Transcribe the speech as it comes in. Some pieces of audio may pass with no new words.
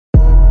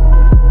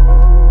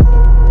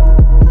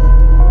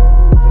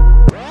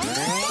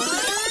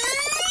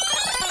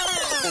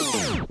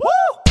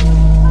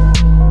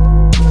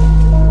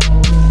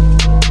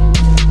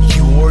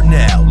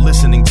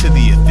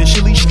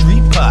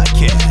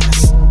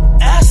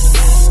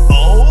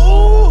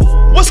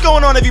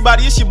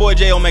everybody? It's your boy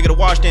J Omega, the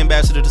Washed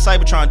Ambassador, the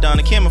Cybertron Don,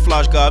 the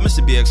Camouflage God,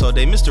 Mr. BX all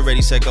day, Mr.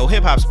 Ready Set Go,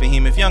 Hip Hop's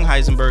Behemoth, Young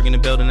Heisenberg in the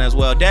building as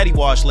well, Daddy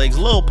Wash Legs,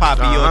 Lil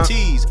Poppy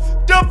Ortiz,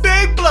 the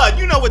Big Blood.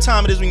 You know what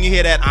time it is when you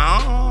hear that.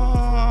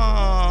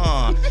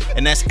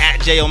 And that's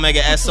at J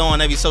Omega SO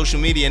on every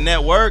social media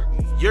network.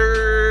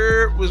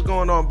 What's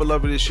going on,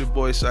 beloved? It's your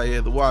boy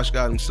Sayer, the Wash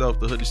God himself,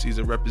 the hoodie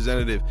season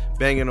representative,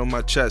 banging on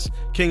my chest,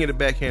 king of the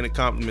backhanded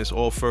compliments,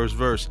 all first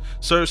verse.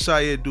 Sir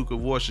Sayer, Duke of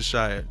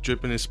Worcestershire,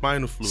 dripping in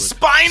spinal fluid.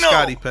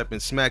 Scotty Peppin,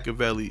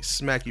 Smackavelli,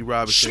 Smacky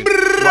Robinson,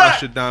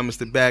 Washer Diamonds,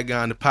 the bad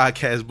guy, and the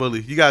podcast bully.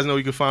 You guys know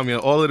you can find me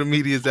on all of the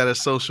medias that are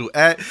social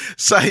at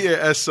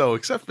Sayer SO,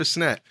 except for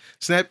Snap.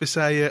 Snap is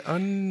Sayer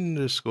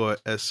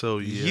 _SO.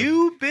 Yeah,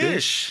 You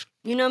bitch.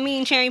 You know me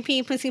and Cherry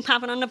P pussy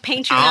popping on the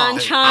Patreon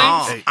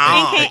charts,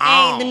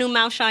 a.k.a. the new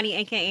Mouth Shawty,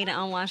 a.k.a. the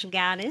Unwashed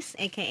Goddess,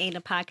 a.k.a.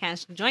 the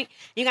podcast joint.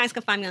 You guys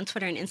can find me on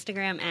Twitter and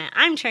Instagram at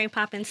I'm Cherry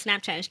Poppins.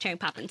 Snapchat is Cherry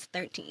Poppins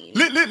 13.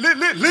 Liddy again.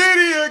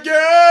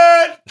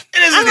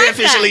 It is the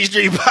Officially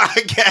Street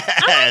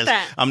podcast. I like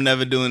that. I'm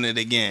never doing it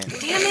again.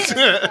 Damn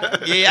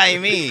it. Yeah, I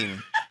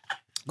mean.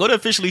 Go to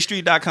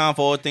officiallystreet.com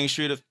for all things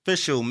street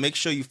official. Make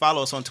sure you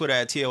follow us on Twitter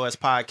at TOS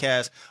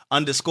Podcast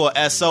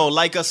 _SO.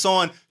 Like us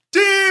on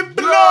the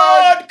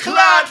Blood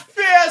Clot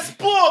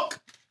Facebook.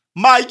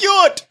 My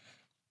youth.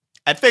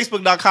 At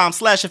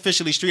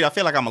facebook.com/officiallystreet. I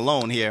feel like I'm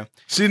alone here.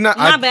 See,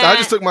 I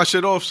just took my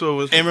shit off,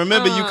 so and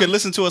remember, you can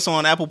listen to us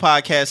on Apple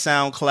Podcasts,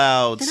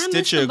 SoundCloud,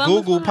 Stitcher,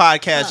 Google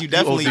Podcasts. You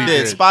definitely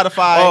did.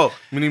 Spotify. Oh,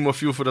 we need more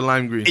fuel for the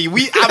lime green. I'm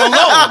alone.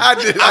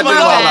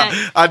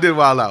 I did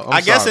wild out.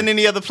 I guess in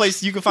any other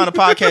place you can find a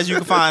podcast, you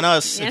can find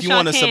us. Yes, if you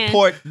want to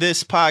support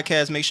this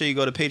podcast, make sure you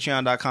go to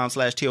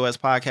patreon.com/TOS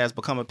Podcast,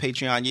 become a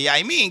Patreon. Yeah,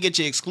 I mean, get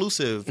your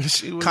exclusive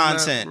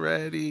content,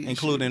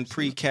 including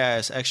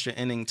precast, extra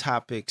inning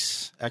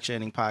topics, extra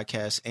inning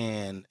podcasts,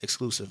 and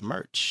exclusive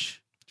merch.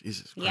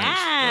 Jesus Christ.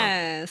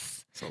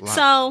 Yes.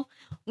 So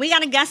we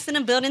got a guest in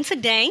the building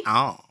today.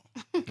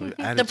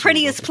 The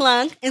Prettiest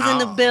plug is in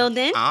the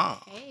building.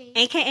 Hey.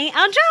 A.k.a.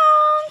 Elle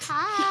Jones.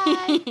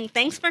 Hi.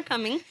 Thanks for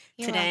coming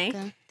today.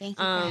 Welcome. Thank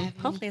you for having me.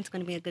 Hopefully it's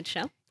going to be a good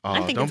show.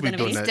 I think it's going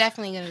to be. It's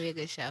definitely going to be a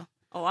good show.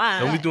 Oh, wow.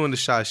 Don't be doing the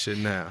shy shit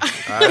now.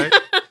 All right?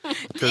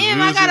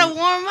 Damn, I got to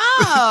warm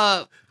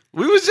up.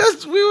 We was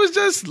just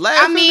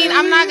laughing. I mean,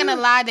 I'm not gonna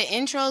lie, the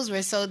intros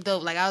were so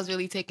dope. Like I was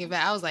really taken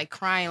back. I was like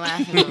crying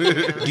laughing.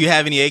 Do you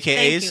have any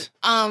AKAs?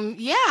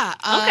 Yeah.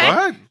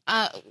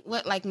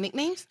 What like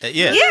nicknames?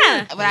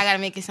 Yeah. But I gotta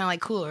make it sound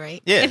like cool,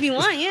 right? Yeah. If you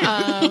want,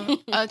 yeah.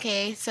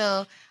 Okay,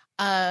 so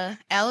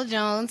Elle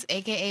Jones,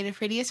 aka the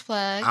Prettiest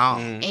plug,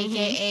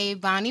 aka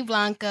Bonnie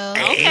Blanco,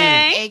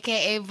 Okay.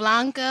 aka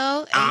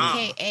Blanco,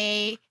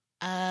 aka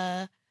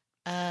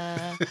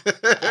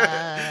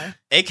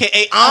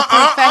AKA a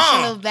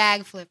professional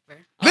bag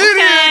flipper. Okay.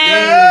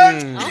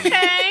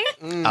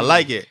 I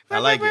like it.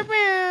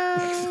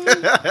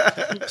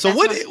 So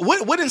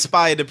what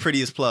inspired the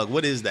Prettiest plug?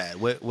 What is that?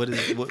 What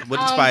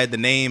inspired the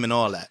name and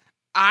all that?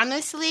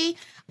 Honestly,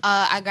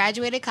 I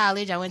graduated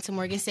college. I went to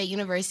Morgan State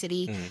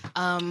University.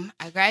 I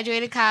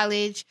graduated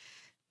college,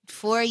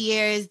 4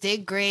 years,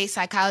 did great,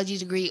 psychology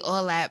degree,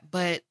 all that.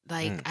 But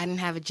like, I didn't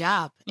have a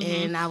job,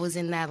 and I was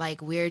in that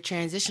like weird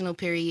transitional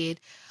period.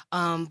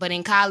 But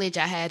in college,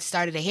 I had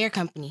started a hair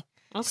company.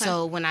 Okay.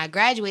 So when I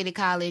graduated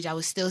college, I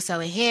was still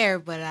selling hair,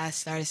 but I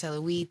started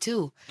selling weed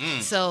too.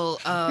 So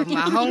my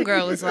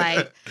homegirl was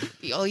like,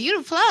 "Oh, you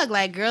the plug?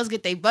 Like girls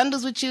get their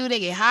bundles with you,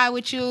 they get high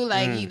with you,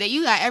 like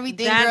you got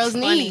everything girls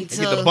need.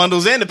 So get the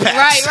bundles and the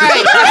packs."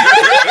 Right.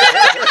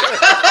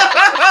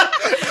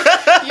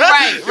 You're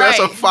right. That's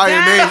a fire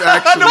name,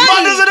 actually. The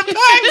bundles and the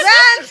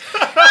packs.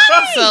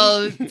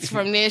 So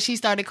from there, she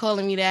started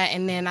calling me that,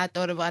 and then I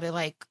thought about it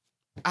like,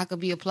 I could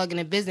be a plug in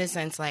a business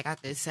sense. Like I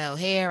could sell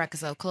hair, I could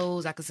sell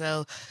clothes, I could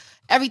sell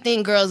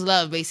everything girls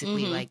love,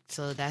 basically. Like,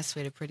 so that's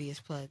where the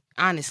Prettiest plug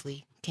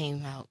honestly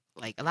came out.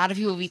 Like a lot of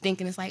people be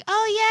thinking it's like,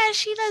 oh yeah,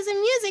 she does a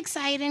music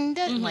site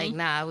and like,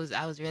 nah, I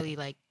was really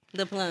like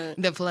The plug.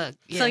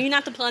 Yeah. So you're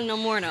not the plug no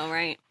more though,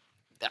 right?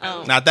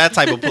 Oh. Not that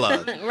type of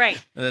plug. Right.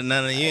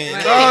 None of you.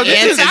 Oh,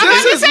 this is live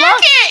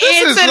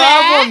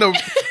on the.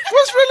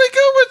 What's really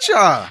good with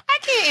y'all? I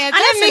can't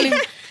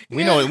answer.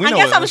 We know. I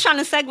guess I was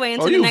trying to segue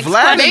into the next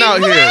question. You Vlading out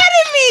here.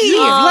 You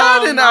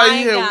Vlading out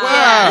here.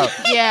 Wow.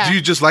 Yeah. Do you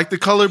just like the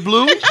color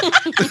blue? No,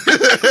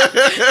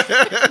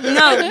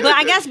 but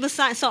I guess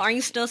besides, so are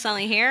you still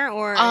selling hair,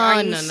 or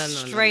are you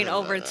straight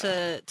over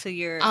to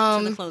your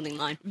to the clothing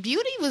line?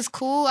 Beauty was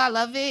cool. I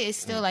love it. It's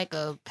still like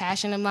a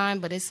passion of mine,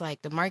 but it's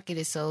like the market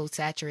is so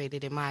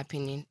saturated, in my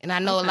opinion. And I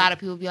know a lot of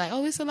people be like,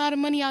 "Oh, it's a lot of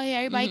money out here.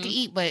 Everybody can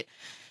eat," but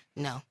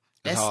no.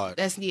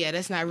 That's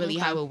not really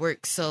how it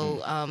works.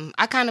 So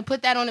I kind of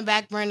put that on the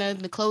back burner.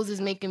 The clothes is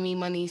making me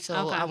money, so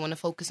I want to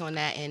focus on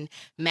that and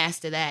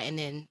master that, and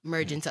then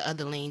merge into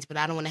other lanes. But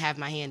I don't want to have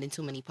my hand in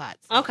too many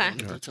pots. Okay,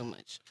 do too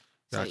much.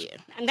 Gotcha. So yeah,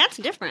 and that's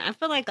different. I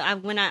feel like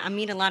when I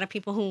meet a lot of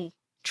people who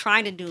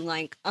try to do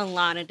like a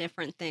lot of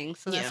different things.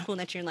 So that's Yeah. cool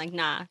that you're like,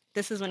 nah,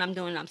 this is what I'm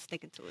doing and I'm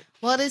sticking to it.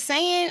 Well, the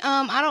saying,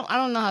 I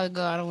don't know how it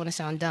go. I don't want to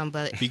sound dumb,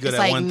 but Be good it's at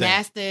like one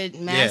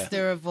thing.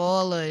 master of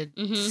all or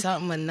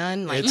something or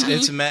none. Like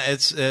It's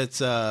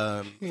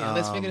yeah,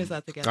 let's figure this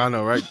out together. I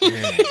know, right?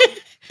 Yeah.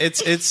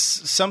 It's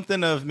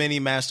something of many,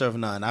 master of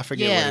none. I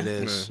forget what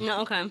it is.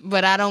 No, okay.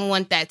 But I don't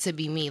want that to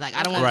be me. Like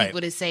I don't want Right.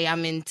 people to say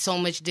I'm in so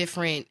much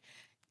different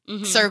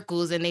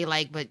circles and they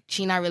like, but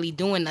she not really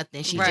doing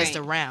nothing. She's just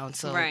Right. around.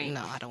 So Right.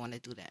 no, I don't want to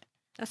do that.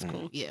 That's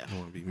cool. Yeah. I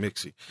want to be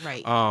mixy.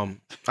 Right. All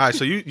right.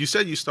 So you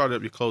said you started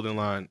up your clothing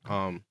line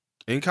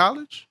in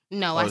college?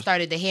 No, I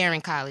started the hair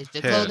in college.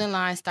 The Hair. clothing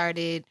line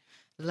started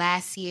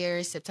last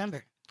year,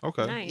 September.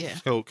 Okay. Nice. Yeah.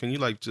 So can you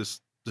like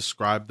just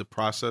describe the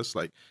process?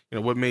 Like,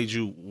 what made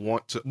you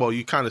want to? Well,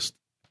 you kind of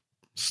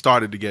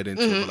started to get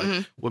into it, but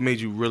like, what made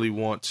you really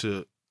want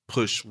to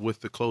push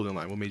with the clothing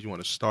line? What made you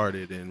want to start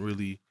it and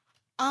really?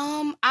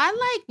 I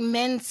like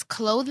men's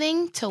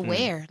clothing to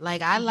wear.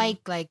 Like I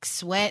like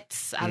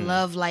sweats. I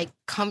love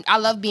I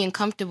love being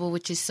comfortable,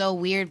 which is so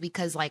weird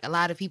because like a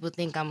lot of people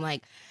think I'm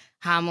like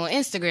how I'm on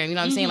Instagram. You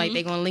know what I'm saying? Like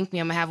they're gonna link me.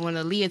 I'm gonna have one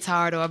a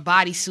leotard or a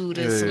bodysuit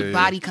or some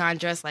bodycon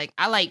dress. Like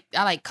I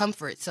like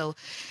comfort. So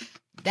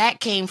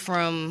that came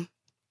from.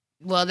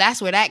 Well,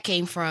 that's where that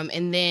came from.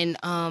 And then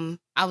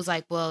I was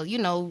like, well,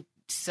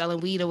 selling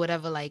weed or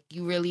whatever, like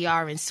you really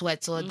are in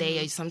sweats all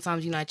day.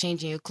 Sometimes you're not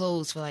changing your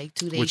clothes for like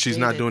 2 days. Which she's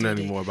not doing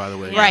anymore, by the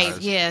way. Right, guys.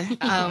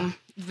 yeah.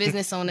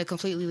 Business owner,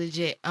 completely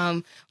legit.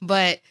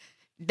 But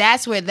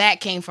that's where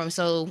that came from.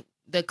 So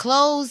the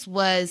clothes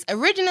was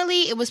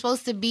originally it was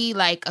supposed to be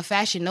like a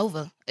Fashion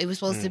Nova. It was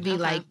supposed to be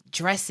like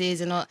dresses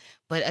and all.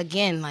 But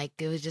again, like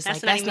it was just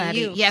That's like that's not not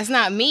even it. you. Yeah, it's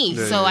not me.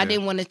 Yeah, so yeah, I yeah.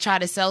 didn't want to try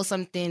to sell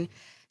something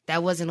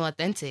that wasn't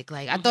authentic.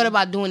 Like I thought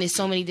about doing it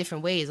so many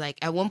different ways. Like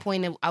at one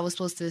point I was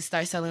supposed to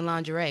start selling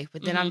lingerie,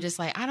 but then I'm just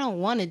like, I don't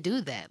want to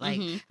do that. Like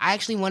I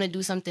actually want to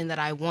do something that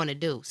I want to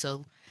do.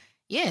 So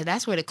yeah,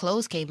 that's where the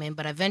clothes came in.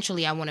 But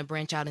eventually I want to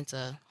branch out into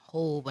a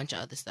whole bunch of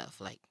other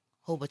stuff, like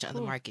a whole bunch of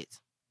other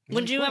markets.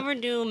 Would you ever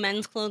do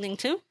men's clothing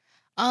too?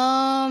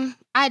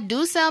 I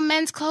do sell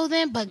men's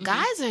clothing, but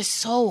guys are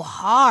so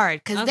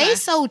hard because they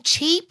so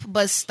cheap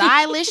but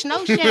stylish.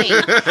 No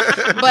shame,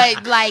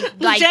 but like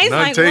Jay's None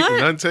like, taken. what?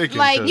 None taken.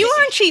 Like, cuz- You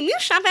aren't cheap. You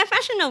shop at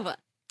Fashion Nova.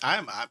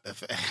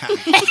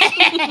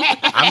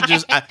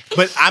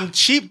 But I'm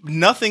cheap.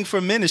 Nothing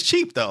for men is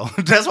cheap though.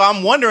 That's why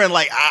I'm wondering.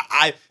 Like,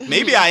 I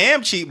maybe I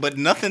am cheap, but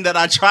nothing that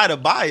I try to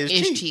buy is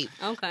it's cheap. cheap.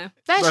 Okay.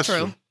 That's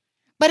true.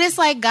 But it's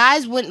like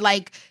guys wouldn't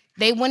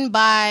they wouldn't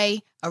buy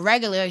a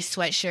regular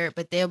sweatshirt,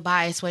 but they'll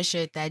buy a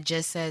sweatshirt that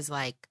just says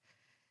like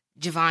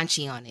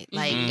Givenchy on it.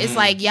 Like it's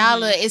like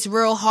y'all it's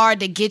real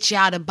hard to get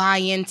y'all to buy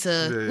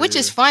into which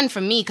is fun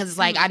for me because it's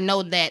like I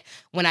know that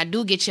when I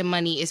do get your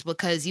money it's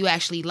because you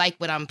actually like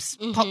what I'm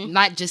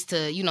not just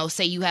to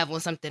say you have on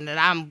something that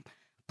I'm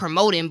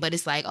promoting, but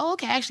it's like, oh,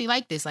 okay, I actually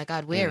like this. Like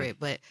I'd wear it.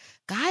 But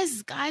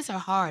guys are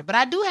hard. But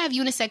I do have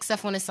unisex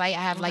stuff on the site.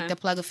 I have like the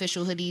Plug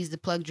official hoodies, the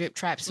Plug drip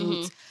trap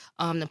suits,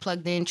 the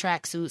plugged in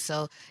track suit.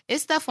 So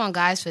it's stuff on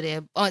guys for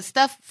there,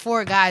 stuff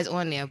for guys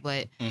on there.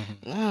 But I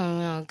don't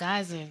know,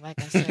 guys are like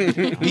I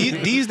said.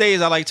 These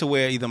days, I like to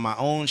wear either my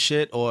own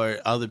shit or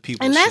other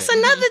people's. And that's shit.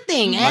 another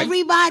thing.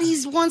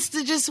 Everybody's wants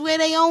to just wear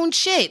their own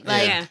shit.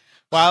 Like Yeah.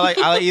 Well,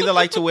 I either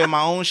like to wear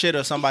my own shit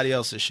or somebody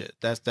else's shit.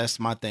 That's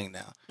my thing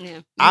now. Yeah.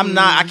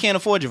 I can't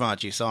afford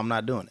Givenchy, so I'm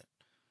not doing it.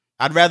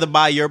 I'd rather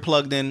buy your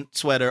plugged in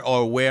sweater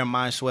or wear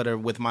my sweater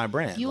with my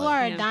brand. you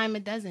are a dime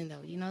a dozen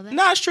though. You know that?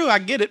 No, it's true. I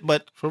get it,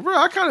 but For real,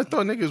 I kind of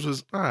thought niggas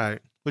was all right.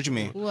 what you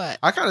mean? What?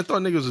 I kind of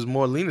thought niggas was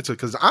more leaning to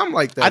because I'm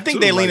like that. I think too,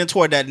 they like, leaning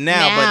toward that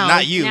now, but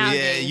not you. Yeah,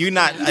 Nowadays. you're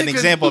not an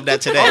example of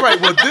that today. All right,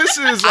 well, this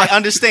is I like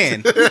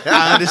understand.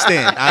 I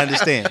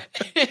understand.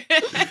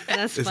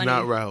 That's it's funny.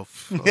 not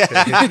Ralph. Okay.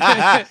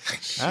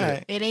 All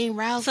right. It ain't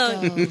Ralph So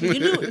though.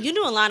 you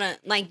do a lot of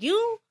like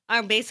you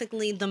are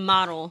basically the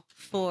model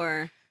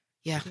for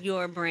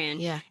your brand.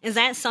 Yeah. Is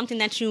that something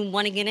that you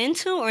want to get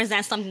into, or is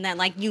that something that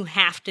like you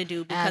have to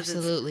do because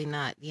Absolutely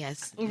not.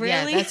 Yes. Really?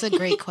 Yeah, that's a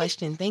great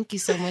question. Thank you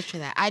so much for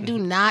that. I do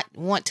not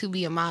want to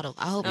be a model.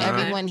 I hope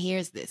everyone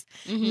hears this.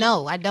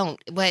 No, I don't.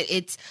 But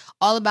it's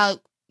all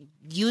about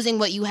using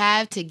what you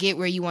have to get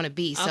where you want to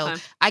be. So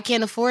Okay. I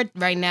can't afford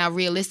right now,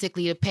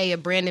 realistically, to pay a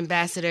brand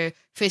ambassador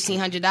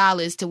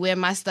 $1,500 to wear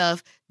my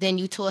stuff. Then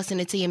you tossing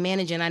it to your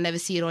manager and I never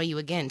see it on you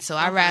again. So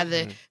I'd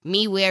rather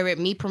me wear it,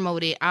 me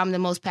promote it. I'm the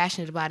most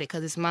passionate about it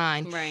because it's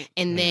mine. Right.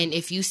 And then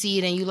if you see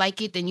it and you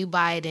like it, then you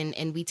buy it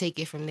and we take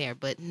it from there.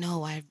 But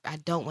no, I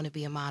don't want to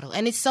be a model.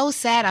 And it's so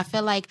sad. I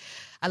feel like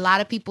a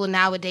lot of people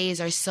nowadays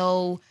are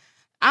so,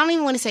 I don't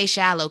even want to say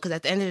shallow because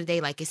at the end of the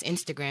day, like it's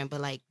Instagram. But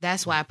like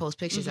that's why I post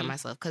pictures of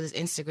myself because it's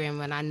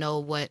Instagram and I know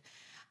what,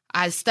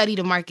 I study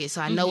the market.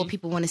 So I know what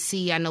people want to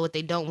see. I know what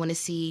they don't want to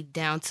see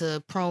down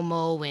to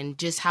promo and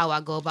just how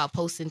I go about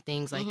posting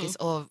things. Like it's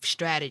all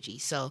strategy.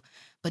 So,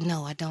 but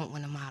no, I don't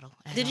want to model.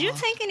 Did you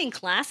take any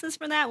classes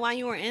for that while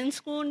you were in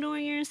school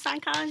doing your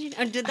psychology?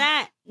 Or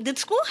did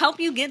school help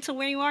you get to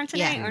where you are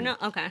today or no?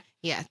 Okay.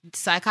 Yeah,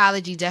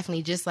 psychology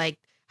definitely, just like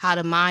how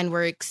the mind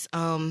works.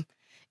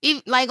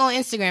 Like on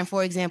Instagram,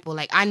 for example,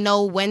 like I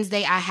know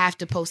Wednesday I have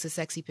to post a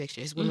sexy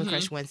picture. It's Women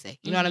Crush Wednesday.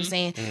 You know what I'm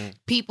saying?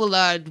 People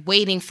are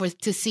waiting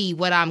to see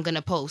what I'm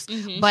gonna post,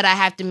 but I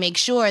have to make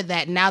sure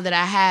that now that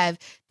I have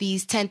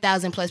these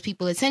 10,000 plus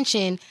people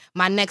attention,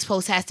 my next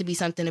post has to be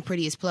something the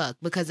prettiest plug,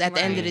 because at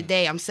the end of the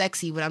day, I'm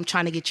sexy, but I'm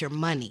trying to get your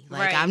money.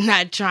 Like I'm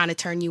not trying to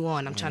turn you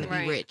on. I'm trying to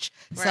be rich.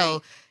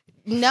 So.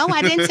 No,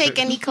 I didn't take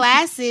any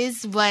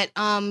classes, but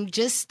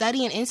just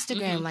studying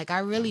Instagram. Like, I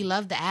really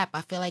love the app.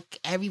 I feel like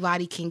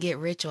everybody can get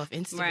rich off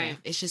Instagram. Right.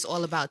 It's just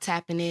all about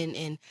tapping in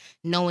and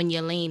knowing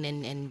your lane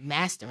and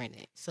mastering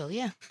it. So,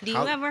 yeah. Do you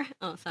ever...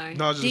 Oh, sorry.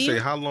 No, I was just going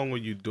to say, how long were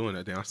you doing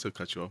that? Damn, I still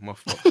cut you off. My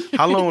fault.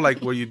 How long,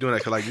 like, were you doing that?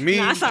 Because, like, me...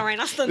 No, that's all right.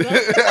 I still do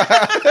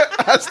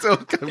I still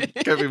kept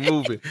it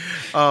moving.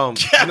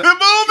 Kept it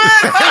moving!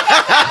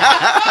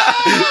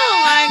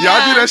 Oh, my God.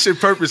 Y'all do that shit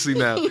purposely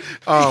now.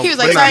 He was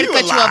like, sorry to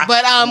cut you off,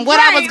 but what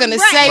I was gonna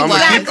say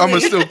was I'm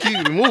gonna still keep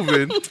it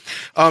moving.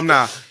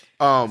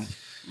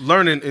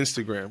 Learning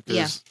Instagram,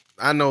 because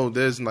I know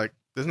there's not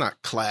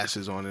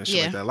classes on it and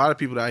shit like that. A lot of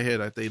people that I hear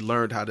that they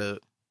learned how to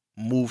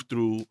move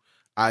through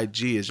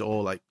IG is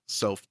all like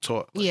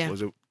self-taught. Like,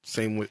 was it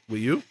same with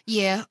you?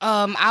 Yeah.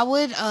 I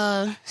would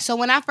so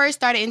when I first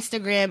started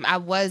Instagram,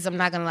 I'm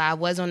not gonna lie, I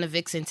was on the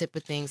vixen tip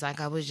of things.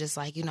 Like I was just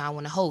like, I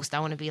want to host.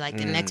 I want to be like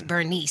the next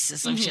Bernice or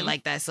some shit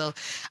like that. So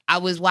I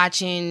was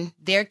watching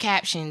their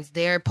captions,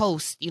 their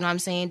posts, you know what I'm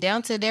saying,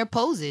 down to their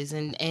poses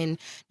and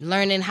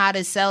learning how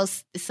to sell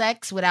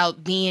sex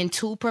without being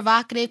too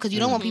provocative, because you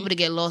don't want people to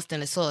get lost in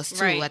the sauce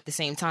too at the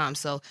same time.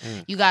 So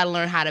you got to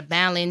learn how to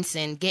balance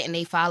and getting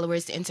their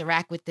followers to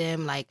interact with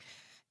them. Like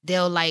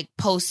they'll like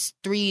post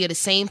 3 of the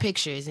same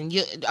pictures, and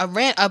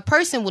a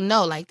person will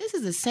know like this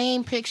is the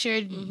same picture,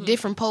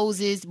 different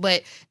poses,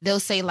 but they'll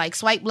say like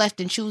swipe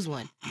left and choose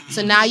one.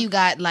 So now you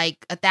got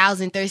like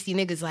 1,000 thirsty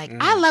niggas like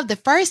I love the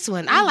first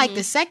one, I like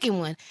the second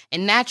one,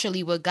 and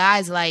naturally what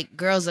guys like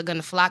girls are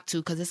gonna flock to,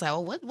 because it's like, oh,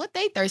 what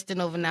they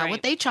thirsting over now,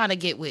 what they trying to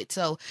get with.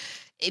 So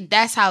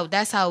that's how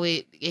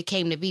it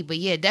came to be. But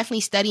yeah, definitely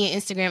studying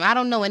Instagram. I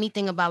don't know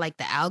anything about like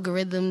the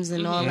algorithms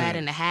and all that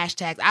and the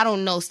hashtags. I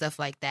don't know stuff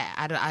like that.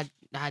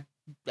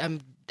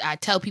 I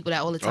tell people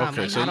that all the time.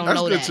 Okay, like, so I don't that's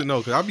know good that. to know,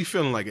 because I'll be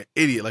feeling like an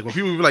idiot. Like when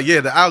people be like,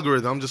 "Yeah, the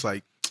algorithm," I'm just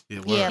like, "Yeah,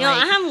 like,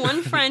 I have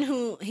one friend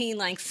who he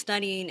like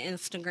studied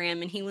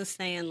Instagram, and he was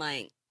saying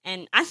like,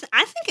 and I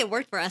think it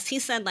worked for us. He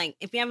said like,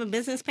 if you have a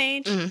business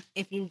page,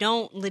 if you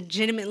don't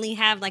legitimately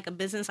have like a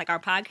business like our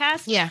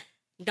podcast,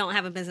 don't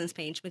have a business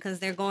page, because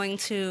they're going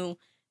to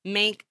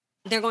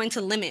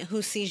limit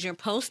who sees your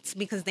posts,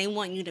 because they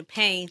want you to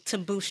pay to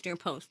boost your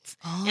posts.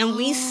 And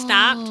we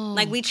stopped,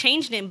 like we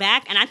changed it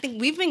back, and I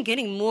think we've been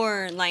getting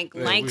more like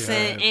likes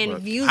and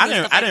views. I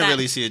didn't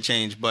really see a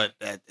change, but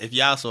if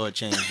y'all saw a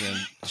change, then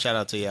shout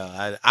out to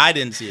y'all. I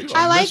didn't see a change.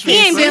 I like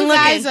he ain't been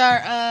looking. Guys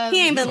are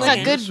he ain't been looking.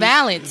 A good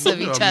balance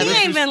of each other.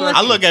 He ain't been looking.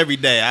 I look every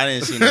day. I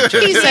didn't see no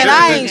change. He said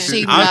I ain't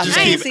seen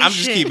nothing. I'm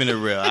just keeping it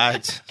real. I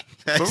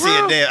see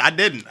it there. I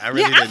didn't. I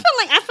really didn't.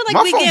 I feel like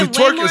my we phone get be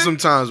way twerking more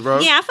sometimes, bro.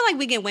 Yeah, I feel like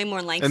we get way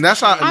more likes. And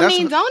that's how. I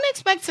mean, don't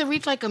expect to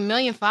reach like 1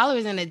 million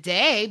followers in a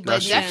day,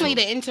 but definitely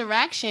the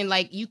interaction.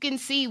 Like you can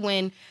see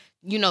when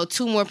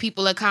 2 more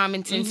people are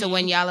commenting. So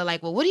when y'all are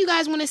like, well, what do you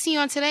guys want to see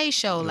on today's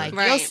show? Like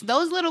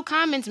those little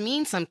comments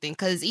mean something,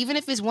 because even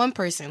if it's one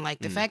person, like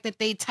the fact that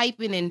they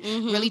typing and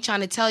really trying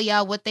to tell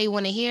y'all what they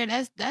want to hear,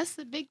 that's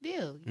a big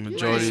deal.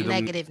 Majority of them,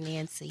 negative,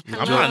 Nancy.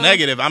 I'm not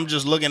negative. I'm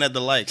just looking at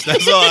the likes.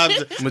 That's all.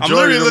 I'm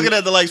literally looking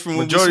at the likes from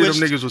when majority we of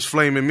them niggas was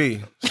flaming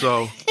me.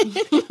 So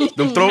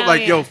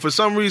them for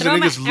some reason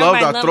niggas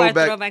loved our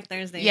throwback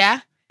Thursday.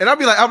 Yeah. And I'm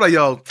like,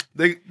 yo,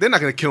 they're not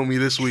gonna kill me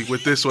this week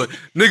with this one,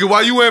 nigga. Why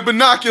you wearing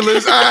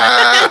binoculars?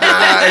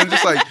 And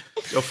just like,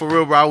 yo, for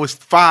real, bro. I was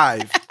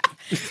 5.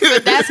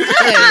 That's good.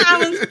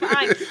 I was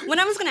 5. What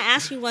I was gonna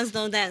ask you was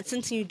though that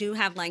since you do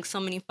have like so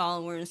many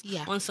followers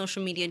on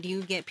social media, do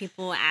you get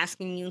people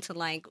asking you to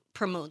like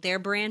promote their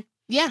brand?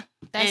 Yeah,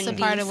 that's a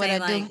part of what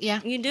I do.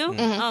 Yeah, you do.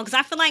 Oh, because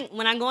I feel like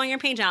when I go on your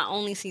page, I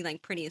only see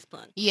like Prettiest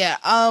plug. Yeah.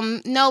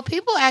 No,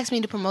 people ask me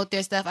to promote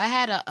their stuff. I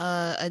had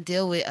a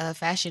deal with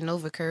Fashion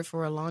Nova Curve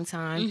for a long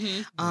time.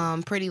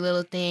 Pretty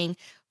Little Thing.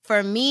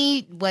 For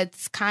me,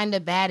 what's kind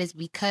of bad is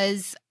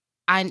because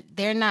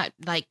they're not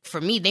like,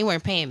 for me, they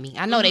weren't paying me.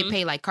 I know they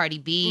pay like Cardi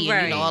B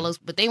and all those,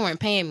 but they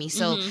weren't paying me.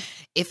 So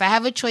if I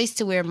have a choice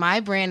to wear my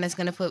brand that's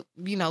gonna put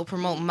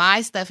promote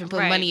my stuff and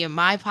put money in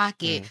my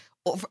pocket.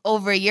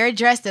 Over your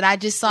dress that I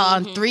just saw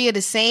on 3 of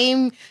the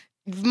same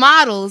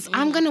models,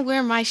 I'm gonna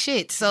wear my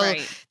shit. So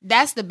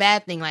that's the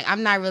bad thing. Like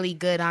I'm not really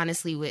good,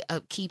 honestly, with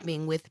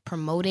upkeeping with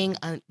promoting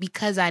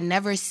because I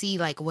never see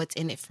like what's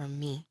in it for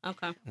me.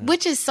 Okay,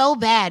 which is so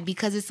bad,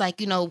 because it's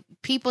like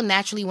people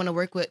naturally want to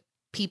work with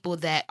people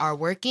that are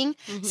working.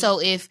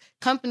 So if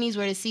companies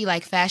were to see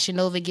like Fashion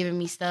Nova giving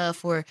me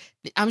stuff, or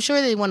I'm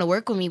sure they want to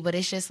work with me, but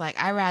it's just like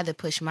I'd rather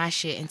push my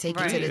shit and take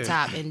it to the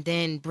top and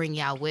then bring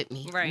y'all with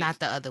me, not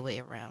the other way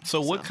around.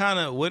 So what kind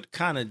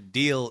of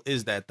deal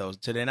is that though?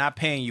 So they're not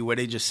paying you, where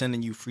they just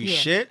sending you free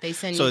shit? They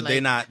send so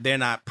you, they're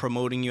not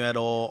promoting you at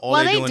all.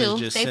 Well, they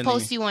do. They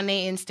post you on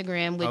their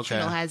Instagram, which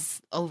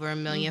has over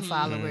 1 million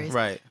followers.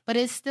 Right. But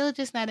it's still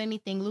just not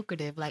anything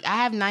lucrative. Like I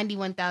have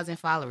 91,000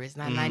 followers,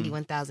 not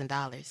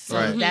 $91,000.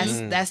 So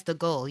that's the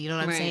goal. You know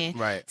what I'm saying?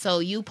 Right. So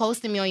you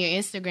posting me on your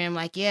Instagram,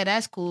 like, yeah,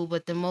 that's cool,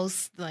 but the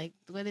most, like,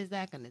 what is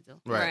that gonna do?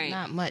 Right.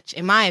 Not much,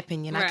 in my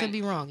opinion. I could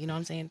be wrong. You know what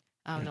I'm saying?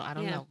 I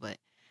don't know, but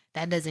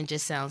that doesn't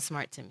just sound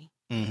smart to me.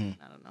 I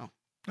don't know.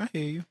 I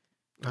hear you.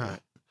 All right.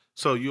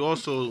 So you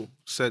also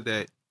said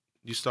that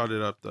you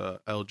started up the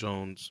Elle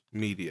Jones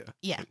Media.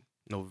 Yeah. In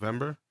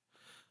November.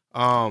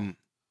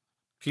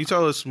 Can you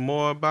tell us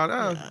more about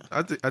it?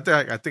 I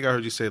think I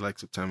heard you say like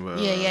September.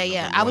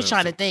 Yeah. I was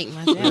trying to think.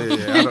 I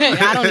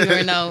don't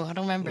even know. I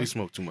don't remember. We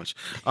smoke too much.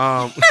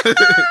 But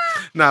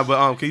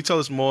can you tell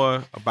us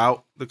more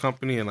about the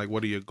company and like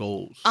what are your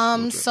goals?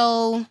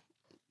 So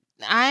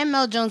I'm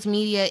Elle Jones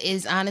Media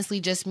is honestly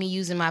just me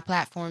using my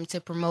platform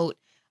to promote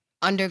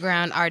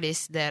underground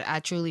artists that I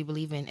truly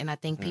believe in, and I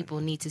think people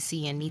need to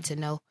see and need to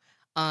know.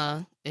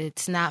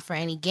 It's not for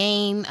any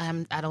gain.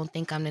 I don't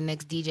think I'm the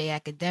next DJ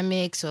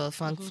Academics or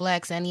Funk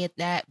Flex, any of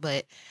that.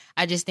 But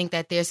I just think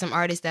that there's some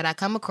artists that I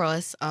come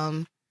across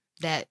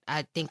that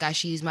I think I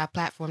should use my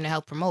platform to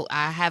help promote.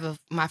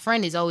 My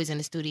friend is always in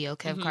the studio,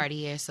 Kev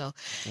Cartier. So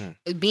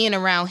being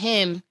around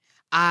him,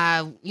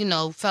 I,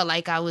 felt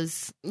like I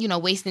was,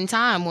 wasting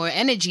time or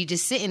energy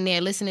just sitting there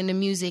listening to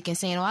music and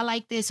saying, oh, I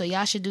like this, or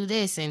y'all should do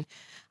this. And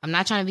I'm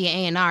not trying to be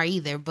an A&R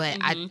either, but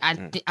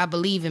I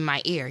believe in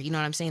my ear. You know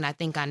what I'm saying? I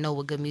think I know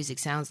what good music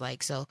sounds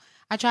like. So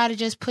I try to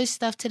just push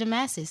stuff to the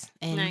masses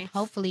and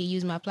hopefully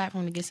use my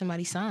platform to get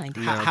somebody signed.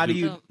 How do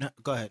you...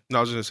 Go ahead. No,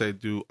 I was going to say,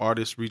 do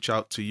artists reach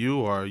out to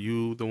you, or are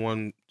you the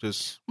one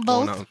just...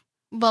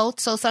 Both.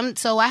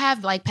 So I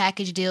have like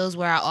package deals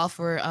where I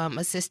offer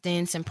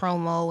assistance and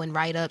promo and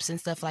write-ups and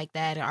stuff like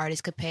that, and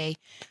artists could pay.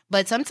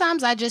 But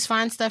sometimes I just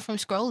find stuff from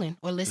scrolling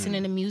or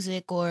listening to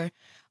music, or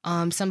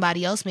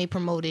somebody else may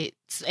promote it.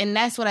 And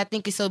that's what I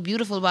think is so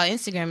beautiful about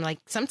Instagram. Like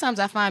sometimes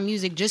I find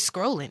music just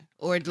scrolling,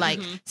 or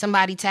like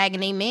somebody tagging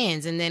their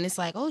mans, and then it's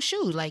like, oh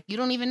shoot, like you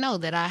don't even know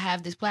that I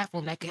have this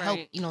platform that can help,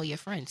 your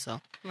friends.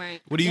 So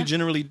what do you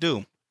generally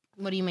do?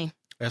 What do you mean?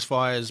 As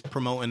far as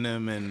promoting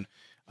them and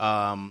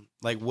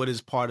like what is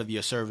part of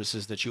your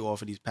services that you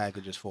offer these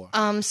packages for?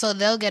 So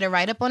they'll get a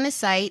write-up on the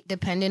site,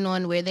 depending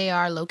on where they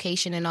are,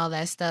 location and all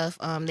that stuff.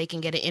 They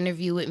can get an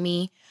interview with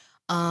me.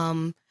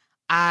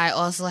 I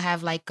also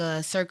have like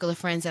a circle of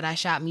friends that I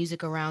shop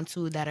music around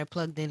too that are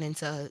plugged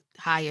into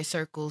higher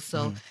circles.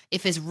 So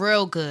if it's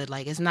real good,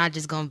 like it's not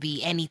just going to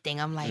be anything.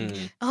 I'm like,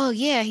 oh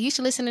yeah, you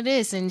should listen to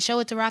this and show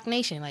it to Rock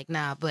Nation. Like,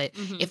 nah, but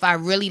if I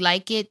really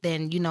like it,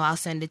 then, I'll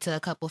send it to a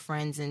couple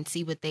friends and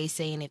see what they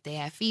say. And if they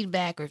have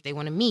feedback or if they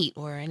want to meet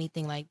or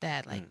anything like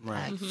that, like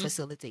I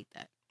facilitate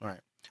that.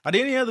 Right. Are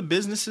there any other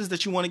businesses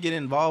that you want to get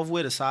involved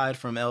with aside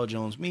from Elle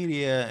Jones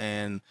Media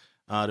and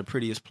the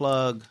Prettiest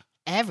Plug?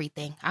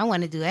 Everything. I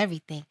want to do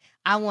everything.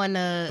 I want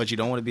to... But you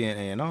don't want to be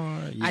an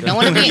A&R. I don't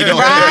want to be...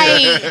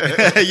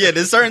 Right. Yeah,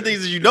 there's certain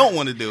things that you don't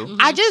want to do.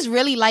 I just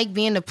really like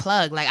being the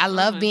plug. Like, I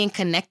love being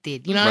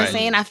connected. You know what I'm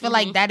saying? I feel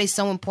like that is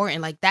so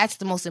important. Like, that's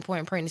the most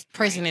important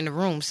person in the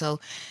room.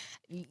 So,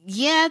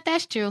 yeah,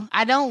 that's true.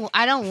 I don't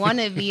want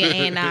to be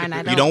an A&R.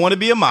 And you don't want to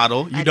be a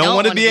model. You don't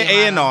want to be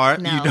an A&R.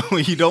 No.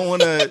 You don't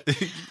want to...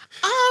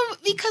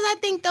 Because I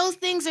think those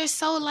things are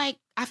so, like,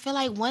 I feel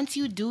like once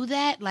you do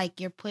that, like,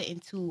 you're put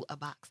into a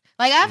box.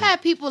 Like, I've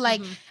had people,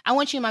 like, I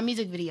want you in my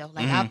music video.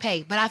 Like, I'll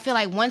pay. But I feel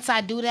like once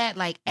I do that,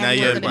 like,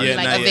 everyone's going to be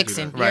like, a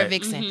vixen. You're a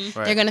vixen.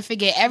 Right. They're going to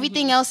forget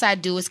everything else I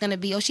do. It's going to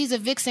be, oh, she's a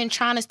vixen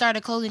trying to start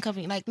a clothing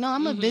company. Like, no,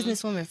 I'm a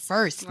businesswoman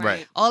first.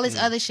 Right. All this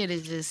other shit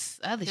is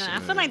just other shit. I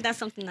feel like that's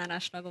something that I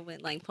struggle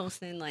with, like,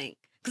 posting, like...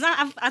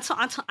 Because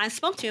I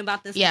spoke to you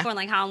about this before,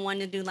 like, how I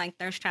wanted to do, like,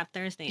 Thirst Trap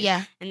Thursdays.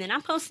 Yeah. And then I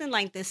posted,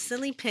 like, this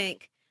silly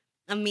pic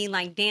of me,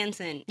 like,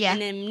 dancing. Yeah.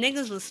 And then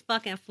niggas was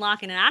fucking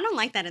flocking, and I don't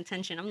like that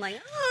attention. I'm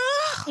like,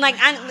 oh, like,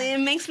 it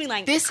makes me,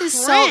 like, this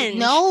is cringe. so...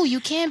 No, you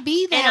can't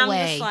be that way.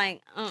 And I'm just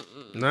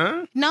like,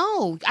 Nah?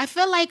 No. I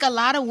feel like a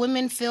lot of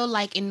women feel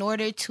like in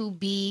order to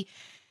be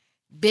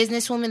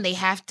businesswomen, they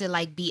have to,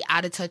 like, be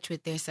out of touch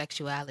with their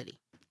sexuality.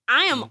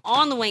 I am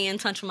all the way in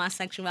touch with my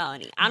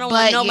sexuality. I don't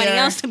want nobody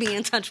else to be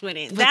in touch with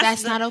it. But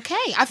that's not okay.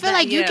 I feel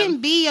like you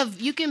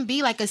can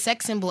be like a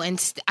sex symbol,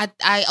 and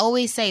I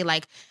always say,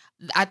 like,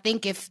 I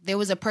think if there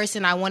was a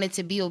person I wanted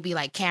to be, it would be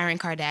like Karen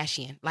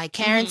Kardashian. Like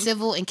Karen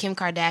Civil and Kim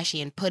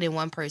Kardashian put in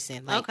one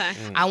person. Like,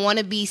 I want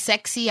to be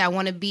sexy. I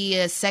want to be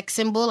a sex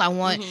symbol. I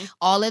want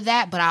all of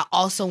that. But I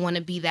also want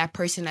to be that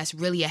person that's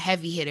really a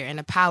heavy hitter and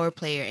a power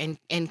player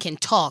and can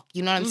talk.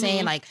 You know what I'm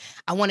saying? Like,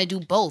 I want to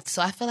do both.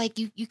 So I feel like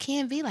you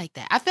can't be like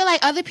that. I feel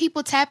like other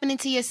people tapping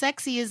into your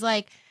sexy is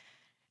like,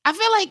 I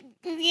feel like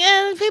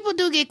people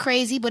do get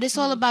crazy, but it's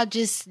all about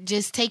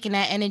just taking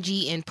that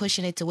energy and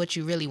pushing it to what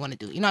you really want to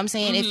do. You know what I'm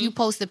saying? If you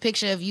post a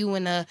picture of you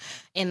in a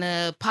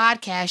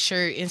podcast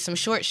shirt and some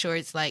short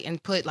shorts, like,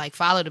 and put like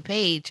follow the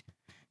page,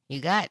 you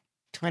got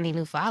 20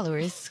 new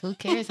followers. Who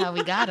cares how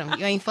we got them?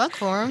 You ain't fuck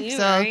for them. So,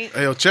 right.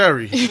 Hey, yo,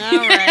 Cherry. All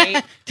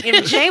right.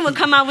 If Jay would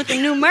come out with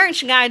the new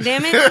merch,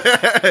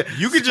 goddammit.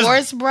 You could just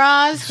sports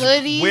bras,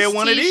 hoodies, wear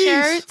one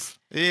t-shirts.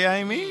 of these. Yeah,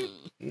 I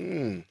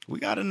mean, we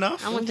got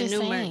enough. I want the just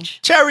new saying. merch.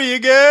 Cherry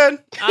again.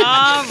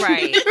 All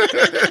right.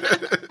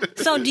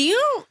 So do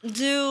you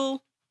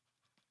do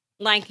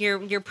like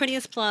your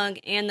Prettiest plug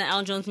and the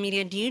Elle Jones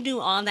Media? Do you do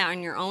all that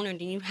on your own, or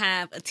do you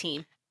have a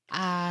team?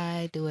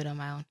 I do it on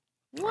my own.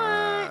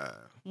 What?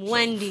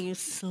 When do you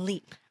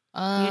sleep?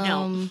 You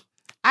don't.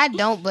 I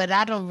don't, but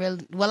I don't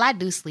really. Well, I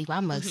do sleep.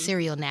 I'm a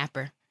serial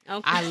napper.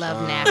 Okay. I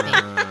love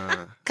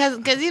napping.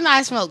 Cause you know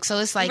I smoke, so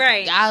it's like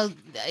Right.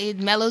 it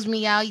mellows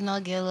me out, you know,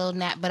 get a little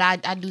nap. But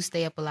I do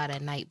stay up a lot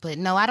at night. But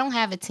no, I don't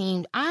have a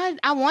team. I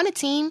want a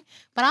team,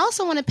 but I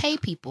also want to pay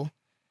people.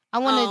 I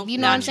want to, you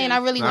know what I'm saying? I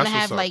really want to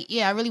have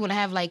I really want to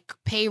have like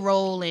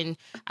payroll, and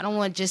I don't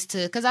want just to,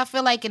 because I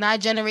feel like in our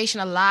generation,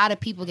 a lot of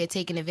people get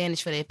taken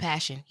advantage for their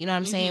passion. You know what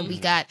I'm saying? We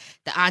got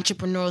the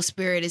entrepreneurial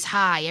spirit is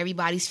high.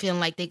 Everybody's feeling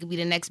like they could be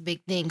the next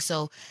big thing.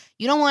 So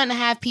you don't want to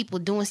have people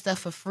doing stuff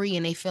for free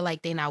and they feel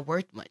like they're not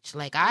worth much.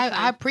 Like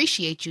I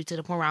appreciate you to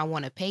the point where I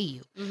want to pay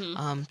you.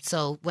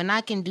 So when I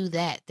can do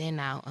that, then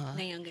I'll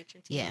then you'll get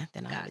your team. yeah,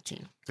 then I'll have a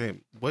team.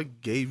 Damn, what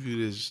gave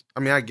you this?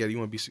 I mean, I get it, you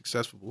want to be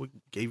successful, but what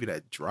gave you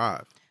that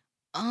drive?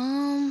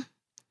 I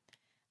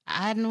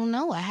don't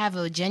know. I have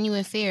a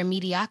genuine fear of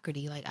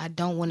mediocrity. Like, I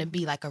don't want to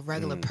be like a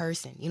regular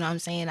person. You know what I'm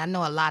saying? I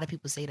know a lot of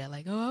people say that,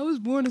 like, oh, I was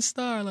born a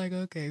star. Like,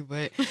 okay,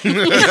 but you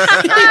know what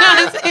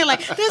I'm saying?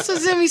 Like, this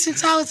was in me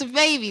since I was a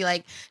baby.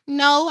 Like,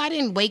 no, I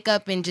didn't wake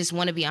up and just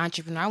want to be an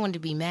entrepreneur. I wanted to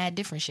be mad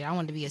different shit. I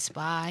wanted to be a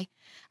spy.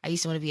 I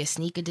used to want to be a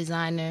sneaker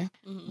designer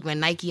when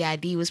Nike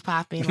ID was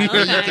popping. Like, Okay.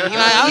 you know,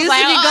 I was You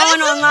like, used to be oh, going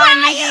this is online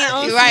fire. making your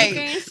own right.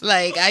 sneakers?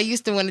 Like, I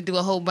used to want to do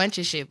a whole bunch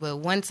of shit, but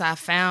once I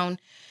found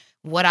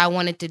what I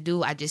wanted to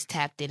do, I just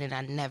tapped in and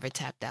I never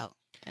tapped out.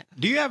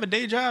 Do you have a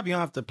day job? You don't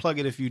have to plug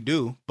it if you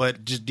do,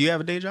 but just do you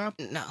have a day job?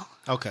 No.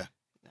 Okay.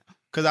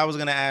 Because I was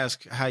gonna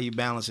ask how you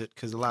balance it.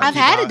 Because a lot of I've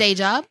people had a day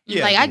job.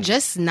 Yeah. Like, I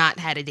just not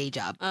had a day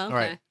job. Oh, okay.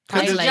 Right. It's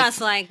Right, like- just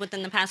like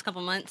within the past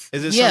couple months.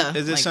 Is it Yeah,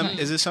 is it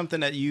something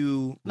that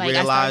you Like,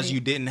 I realized started-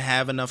 you didn't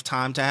have enough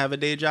time to have a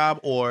day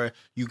job, or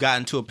you got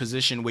into a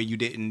position where you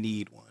didn't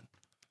need one?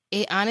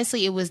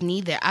 It was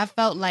neither. I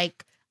felt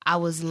like I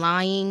was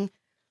lying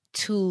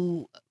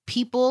to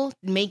people,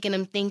 making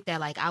them think that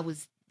like I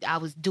was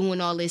doing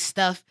all this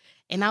stuff,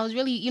 and I was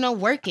really, you know,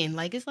 working.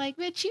 Like, it's like,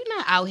 bitch, you're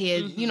not out here,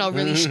 you know,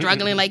 really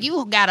struggling. Like,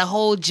 you got a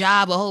whole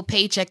job, a whole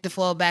paycheck to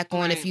fall back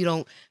on if you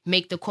don't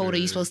make the quota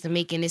you're supposed to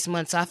make in this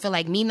month. So I feel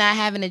like me not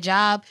having a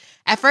job,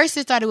 at first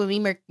it started with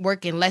me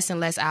working less and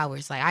less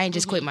hours. Like, I ain't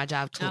just quit my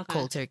job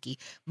cold turkey,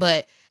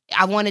 but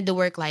I wanted to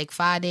work like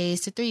 5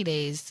 days to 3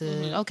 days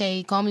to,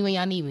 okay, call me when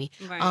y'all need me.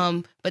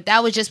 Right. But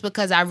that was just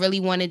because I really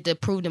wanted to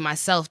prove to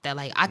myself that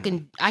like I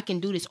can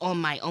do this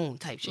on my own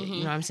type shit. You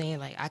know what I'm saying?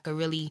 Like, I could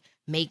really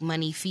make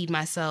money, feed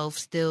myself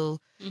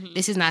still.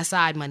 This is not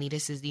side money.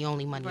 This is the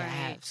only money I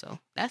have. So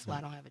that's why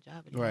I don't have a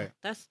job anymore. Right.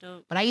 That's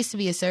dope. But I used to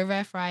be a server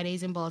at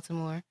Fridays in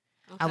Baltimore.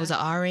 Okay. I was an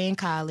RA in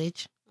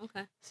college.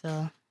 Okay.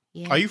 So,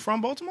 yeah. Are you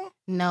from Baltimore?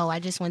 No, I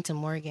just went to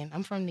Morgan.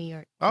 I'm from New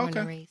York. Oh, Born and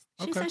okay. raised.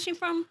 She said she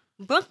from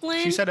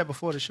Brooklyn. She said that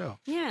before the show.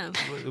 Yeah.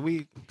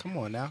 We come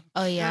on now.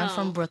 Oh, yeah. I'm Oh.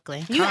 from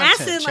Brooklyn. You Content,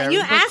 asked it like Cherry. you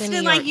asked Brooklyn,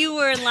 it New like York. you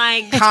were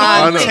like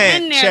Content, totally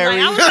in there.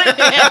 Cherry. Like, I was like,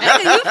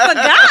 nigga, you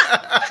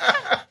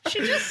forgot. She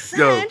just said.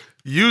 Yo,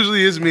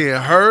 usually it's me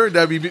and her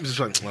that be just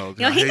like, oh,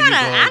 Yo, he here got you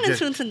an go.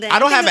 attitude today. I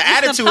don't have an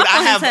think it's the attitude. puff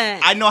on his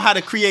head. I know how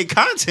to create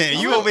content.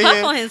 You over Puff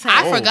here. on his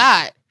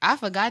head. I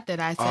forgot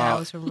that I said I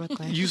was from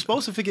Brooklyn. You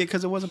supposed to forget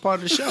because it wasn't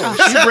part of the show.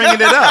 She's bringing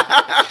it up.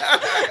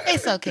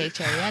 It's okay,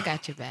 Cherry. I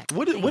got your back.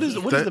 What is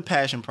the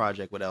passion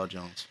project with Elle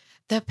Jones?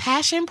 The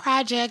passion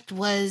project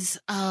was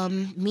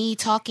me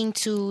talking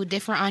to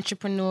different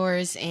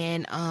entrepreneurs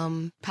and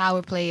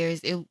power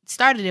players. It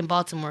started in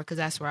Baltimore because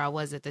that's where I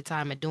was at the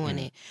time of doing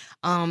it.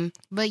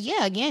 But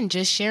yeah, again,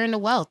 just sharing the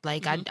wealth.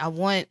 Like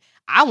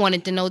I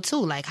wanted to know too,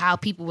 like how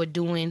people were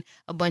doing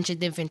a bunch of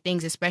different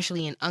things,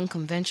 especially in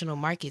unconventional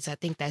markets. I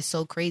think that's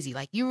so crazy.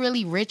 Like, you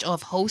really rich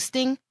off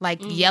hosting, like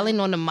yelling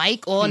on the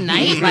mic all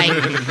night.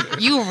 Like,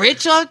 you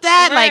rich off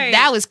that? Right. Like,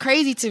 that was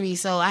crazy to me.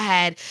 So I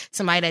had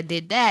somebody that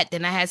did that.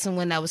 Then I had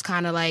someone that was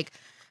kind of like,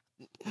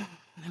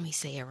 let me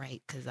say it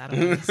right because I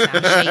don't want to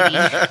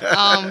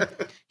sound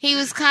shady. He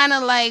was kind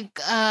of like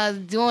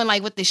doing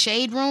like what the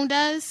Shade Room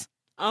does.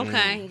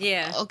 Okay,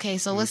 yeah. Okay,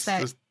 so what's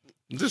that?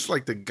 Just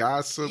like the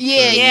gossip.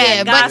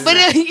 Yeah, but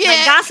like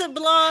gossip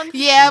blog.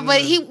 Yeah,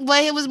 but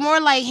it was more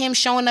like him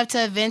showing up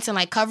to events and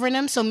like covering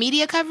them. So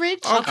media coverage.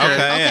 Okay.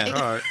 Yeah.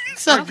 All right.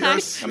 So I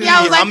guess, I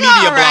was like, I'm a media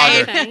all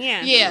right.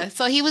 blogger. Yeah.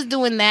 So he was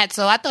doing that.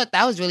 So I thought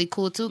that was really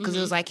cool too, because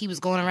it was like he was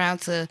going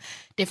around to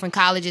different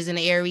colleges in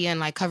the area and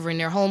like covering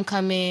their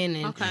homecoming.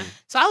 And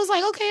so I was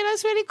like, okay,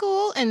 that's really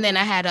cool. And then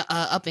I had a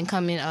up and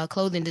coming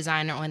clothing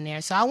designer on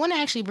there. So I want to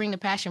actually bring the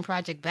passion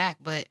project back,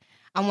 but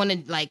I want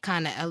to like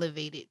kind of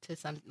elevate it to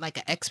some like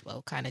an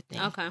expo kind of thing.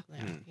 Okay.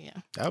 Yeah.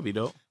 That would be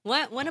dope.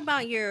 What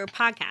about your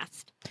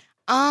podcast?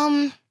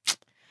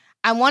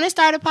 I want to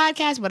start a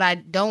podcast, but I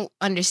don't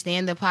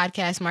understand the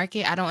podcast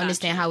market. I don't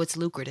understand how it's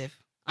lucrative.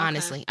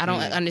 Honestly, I don't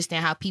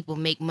understand how people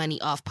make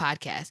money off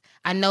podcasts.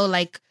 I know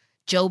like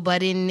Joe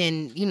Budden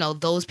and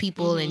those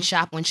people and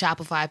when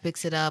Shopify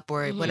picks it up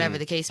or whatever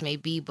the case may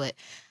be, but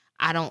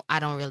I don't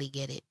really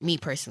get it. Me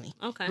personally.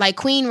 Okay. Like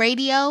Queen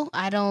Radio,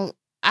 I don't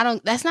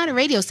that's not a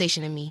radio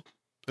station to me.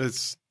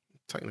 It's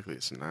technically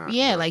it's not.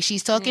 Yeah, like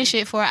she's talking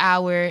shit for an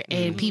hour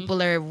and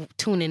people are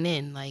tuning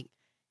in. Like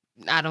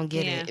I don't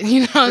get it.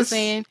 You know what I'm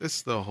saying?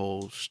 It's the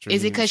whole stream.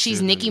 Is it because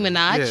she's Nicki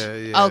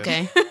Minaj? Yeah.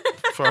 Okay.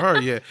 For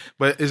her, yeah.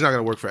 But it's not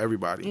going to work for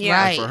everybody.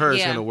 Yeah. Like, for her,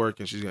 it's going to work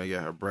and she's going to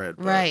get her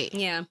bread. Right.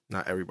 Yeah.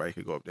 Not everybody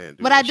could go up there and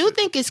do But that I do shit.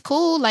 think it's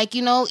cool, like,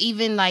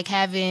 even like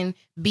having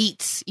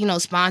Beats,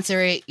 sponsor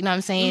it, you know what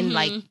I'm saying?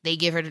 Like they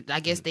give her the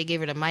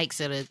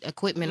mics or the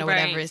equipment or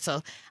whatever.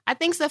 So I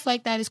think stuff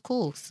like that is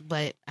cool.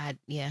 But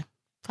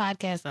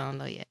podcast, I don't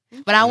know yet.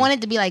 But I want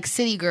it to be like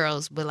City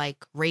Girls, but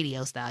like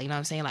radio style, you know what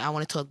I'm saying? Like I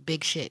want to talk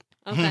big shit.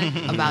 Okay.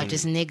 About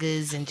just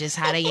niggas and just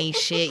how they ain't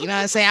shit. You know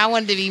what I'm saying? I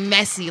wanted to be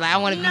messy. Like I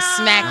want to be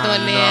smacked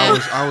on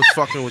there. I was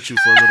fucking with you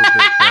for a little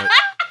bit, but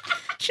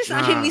she's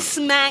not getting me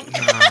smacked.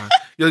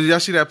 Yo, did y'all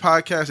see that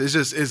podcast?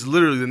 It's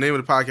literally the name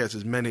of the podcast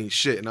is Men Ain't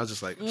Shit, and I was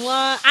just like,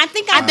 well, I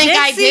think I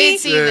did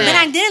see that, but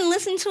I didn't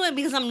listen to it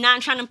because I'm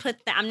not trying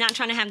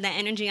to have that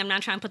energy. I'm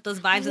not trying to put those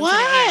vibes into the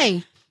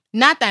air.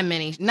 Not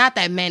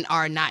that men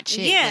are not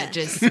shit, but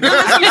just no,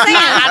 that's what I'm saying.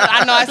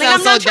 I know I sound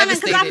I'm not so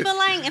devastated. Because I feel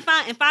like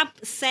if I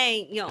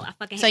say, yo, I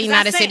fucking hate. So you're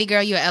not a city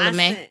girl, you're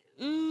LMA?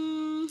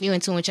 You in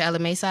tune with your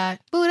LMA side?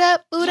 Boot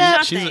up.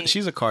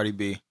 She's a Cardi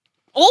B.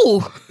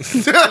 Oh,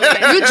 you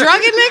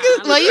drugging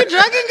niggas? Well, you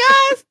drugging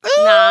guys?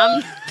 Ooh. Nah,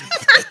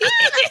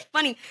 it's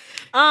funny.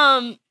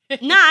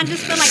 Nah, I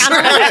just feel like I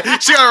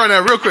don't. She got to run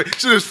that real quick.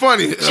 She was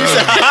funny. She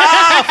said,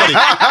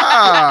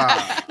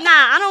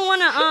 I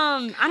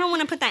don't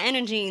want to put that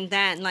energy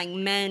that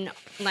men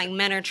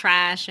are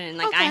trash and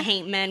like I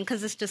hate men,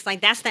 because it's just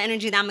like that's the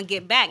energy that I'm gonna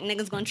get back.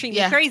 Niggas gonna treat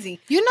me crazy.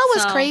 You know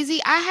what's crazy?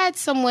 I had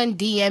someone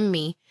DM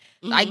me.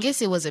 I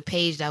guess it was a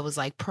page that was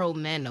like pro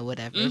men or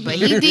whatever, but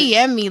he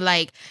DM'd me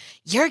like,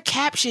 your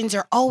captions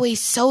are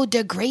always so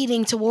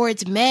degrading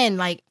towards men.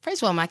 Like,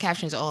 first of all, my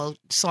captions are all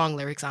song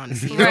lyrics,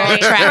 honestly.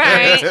 Right.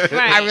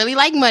 I really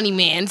like Money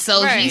Man,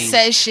 so he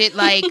says shit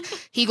like,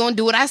 he gonna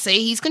do what I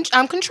say.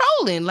 I'm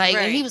controlling. Like,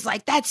 and he was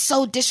like, that's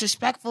so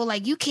disrespectful.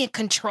 Like, you can't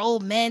control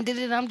men.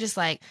 I'm just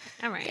like,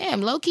 all right,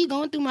 damn, low key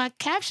going through my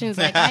captions.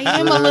 Like, I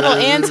am a little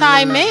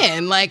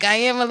anti-man. Like, I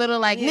am a little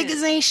like,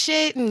 niggas ain't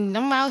shit, and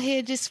I'm out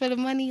here just for the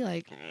money.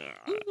 Like,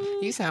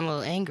 you sound a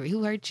little angry.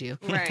 Who hurt you?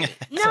 Right.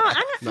 No,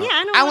 I know.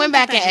 I went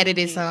back and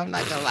edited, so I'm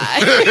not gonna lie.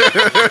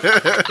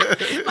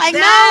 Like,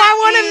 no, I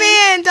want a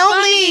man.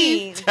 Don't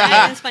leave.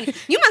 That's funny.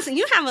 You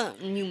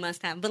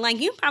must have, but like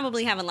you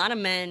probably have a lot of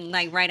men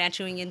like right at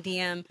you in your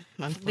DM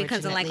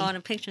because of like all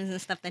the pictures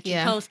and stuff that you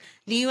post.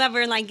 Do you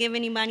ever like give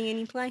anybody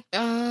any play?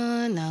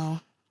 No.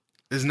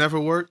 It's never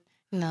worked?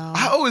 No.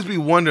 I always be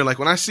wondering, like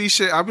when I see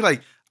shit, I'll be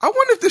like, I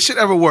wonder if this shit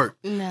ever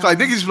worked. No. Like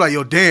niggas be like,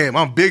 yo, damn,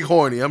 I'm big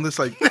horny. I'm just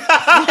like,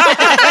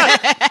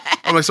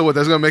 I'm like, so what?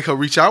 That's gonna make her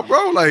reach out,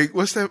 bro? Like,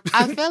 what's that?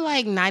 I feel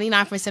like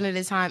 99% of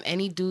the time,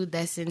 any dude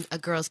that's in a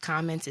girl's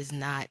comments is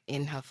not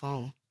in her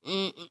phone.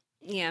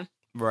 Yeah.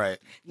 Right.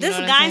 This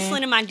guy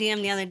slid in my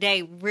DM the other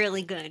day,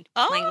 really good.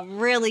 Like,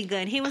 really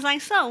good. He was like,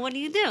 so, what do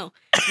you do?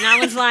 And I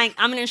was like,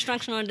 I'm an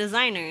instructional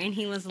designer. And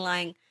he was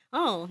like,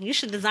 oh, you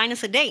should design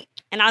us a date.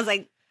 And I was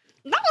like,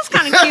 that was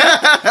kind of cute.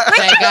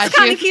 Like, that was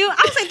kind of cute.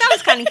 I was like, that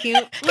was kind of cute.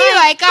 He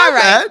like, all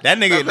right. That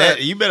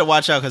nigga, you better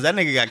watch out because that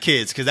nigga got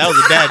kids, because that was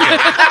a dad joke.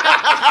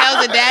 That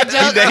was a dad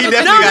joke? He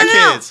definitely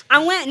got kids.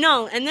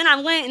 And then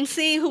I went and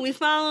see who we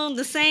followed,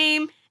 the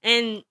same.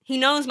 And he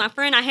knows my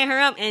friend. I hit her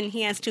up, and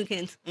he has 2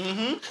 kids. See,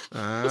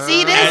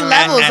 there's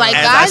levels. Like,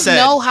 guys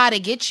know how to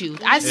get you.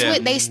 I swear,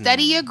 they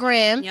study your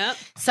gram. Yep.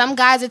 Some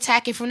guys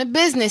attack it from the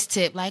business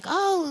tip. Like,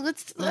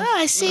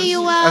 I see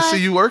you. I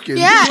see you working.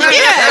 Yeah. You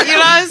know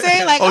what I'm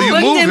saying? Like, you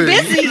moving.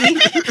 Busy.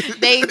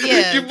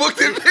 You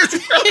booked it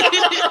busy.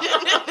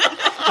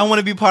 I want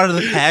to be part of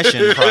the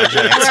passion project.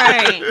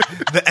 Right.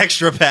 The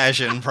extra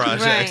passion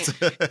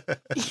project. Right.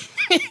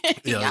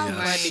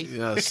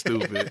 Yeah,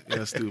 stupid.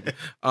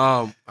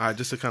 All right,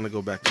 just to kind of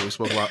go back to what we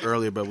spoke about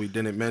earlier, but we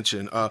didn't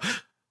mention.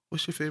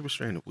 What's your favorite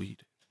strain of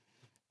weed?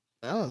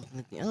 Oh,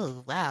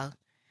 wow.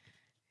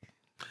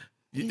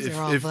 These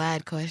are all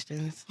Vlad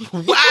questions.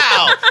 Wow.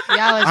 Y'all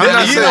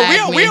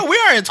are we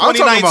are in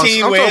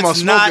 2019 where I'm talking about it's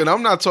smoking. not.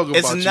 I'm not talking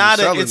about you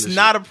selling It's this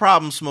not shit. a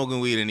problem smoking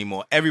weed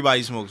anymore.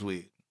 Everybody smokes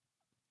weed.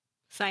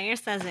 Sire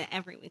says it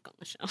every week on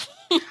the show.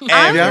 I'm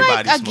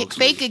Everybody like smokes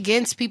fake weed.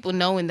 against people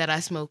knowing that I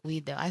smoke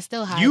weed, though. I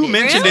still hide You it.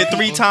 mentioned Really? it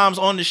 3 times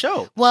on the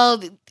show. Well,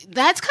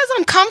 that's because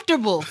I'm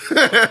comfortable.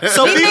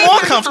 So be more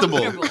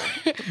comfortable.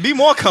 Be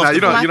more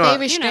comfortable. My you don't-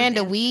 favorite strand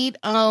of weed,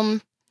 I'm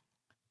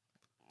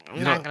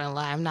not gonna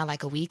lie, I'm not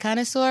like a weed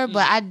connoisseur,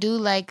 but I do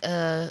like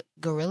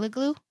Gorilla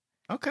Glue.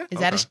 Okay. Is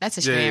that that's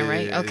a strand,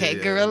 right? yeah, Okay,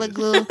 yeah, Gorilla yeah.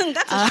 Glue.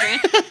 That's a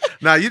strand.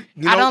 Now you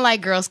know, I don't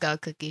like Girl Scout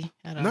cookie.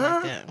 I don't Nah,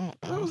 like that.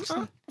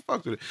 I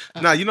fuck with it.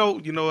 Now you know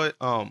what?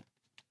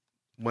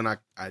 When I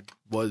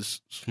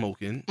was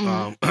smoking,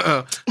 but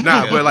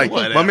like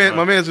Whatever.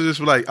 my man's just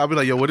like, I'll be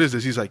like, yo, what is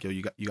this? He's like, yo,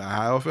 you got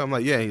high off it? I'm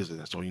like, yeah. He's like,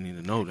 that's all you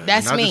need to know. Then.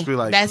 That's and I'll me. Just be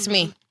like, That's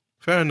me.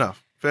 Fair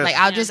enough. Like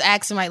I'll just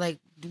ask somebody like,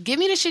 give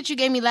me the shit you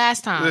gave me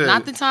last time, Yeah.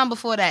 not the time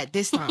before that.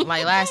 This time,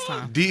 like last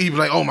time. D be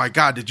like, oh my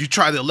god, did you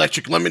try the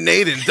electric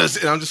lemonade? And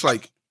I'm just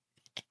like,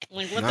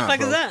 Like, what Nah, the fuck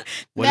bro. is that?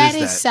 what That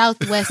is is that?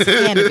 Southwest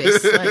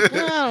cannabis. Like,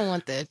 well, I don't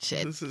want that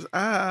shit. This is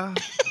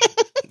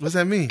what's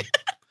that mean?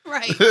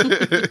 Right.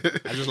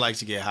 I just like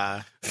to get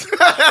high.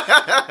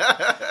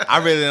 I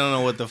really don't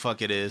know what the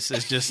fuck it is.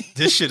 It's just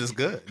this shit is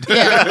good. Yeah,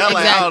 Like, I don't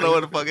exactly. know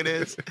what the fuck it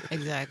is.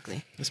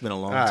 Exactly. It's been a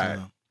long All right.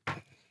 time.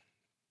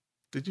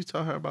 Did you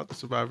tell her about the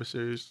Survivor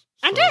Series?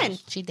 I did.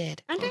 She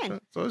did. I did. Okay.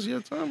 So it's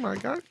your turn, my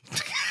guy.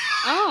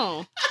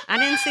 Oh, I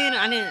didn't see it.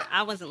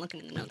 I wasn't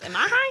looking at the notes. Am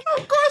I high?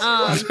 Of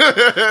course.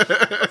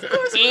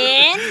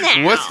 And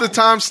now. What's the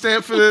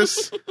timestamp for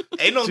this?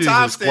 Ain't no Jesus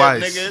timestamp,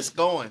 Christ. nigga. It's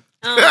going.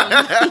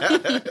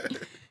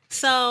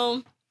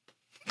 So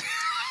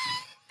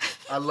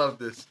I love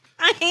this.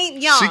 I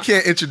hate y'all. She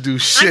can't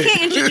introduce I shit.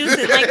 can't introduce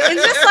it. Like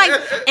it's just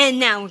like, and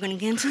now we're gonna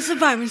get into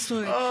Survivor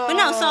Story. But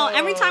no, so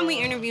every time we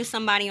interview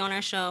somebody on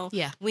our show,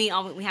 Yeah. we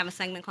have a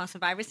segment called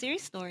Survivor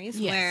Series Stories,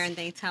 Yes. where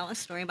they tell a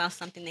story about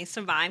something they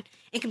survived.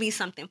 It could be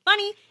something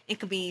funny. It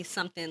could be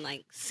something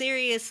like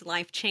serious,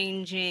 life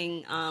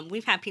changing.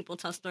 We've had people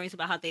tell stories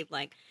about how they've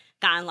like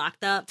gotten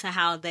locked up, to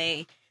how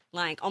they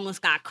like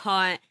almost got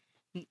caught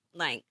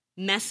like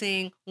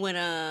messing with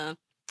a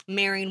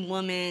married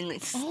woman,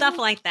 like, stuff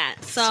like that.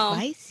 So,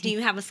 Spicy. do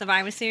you have a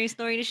Survivor Series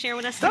story to share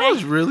with us That today?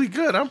 was really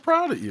good. I'm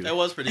proud of you. That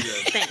was pretty good.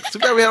 Thanks. Too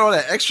bad we had all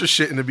that extra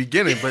shit in the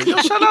beginning, but yo,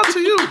 shout out to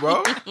you,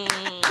 bro. You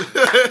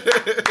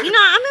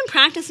know, I've been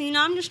practicing. You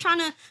know, I'm just trying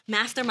to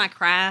master my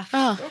craft.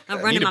 Oh. I'm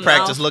You running need my to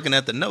practice mouth. looking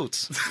at the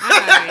notes. All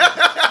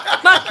right.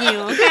 Fuck you,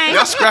 okay?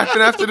 Y'all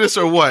scrapping after this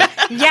or what?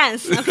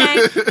 Yes, okay?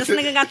 This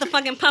nigga got the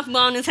fucking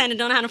puffball in his hand and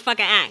don't know how to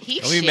fucking act.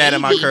 He's Don't be mad at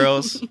my shady.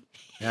 curls.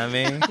 You know what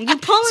I mean? You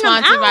pulling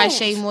Sponsored them by out.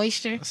 Shea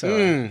Moisture. So,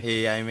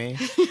 yeah, I mean,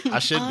 I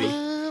should be.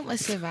 A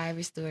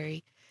Survivor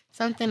story.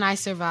 Something I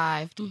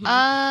survived. Mm-hmm.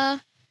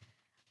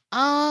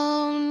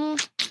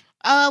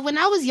 When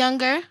I was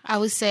younger, I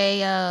would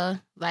say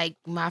like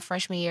my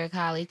freshman year of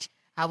college,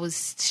 I was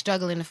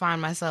struggling to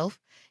find myself.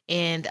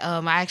 And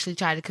I actually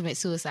tried to commit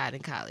suicide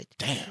in college.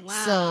 Damn.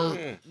 Wow.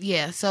 So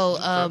yeah,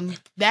 so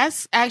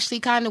that's actually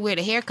kind of where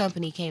the hair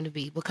company came to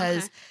be,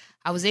 because Okay.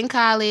 I was in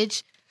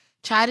college,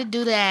 tried to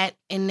do that,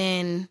 and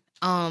then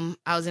I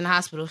was in the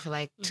hospital for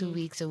like 2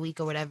 weeks, a week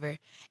or whatever.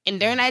 And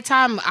during that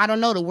time, I don't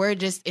know, the word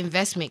just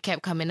investment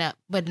kept coming up,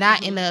 but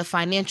not in a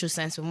financial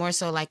sense, but more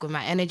so like with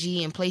my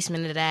energy and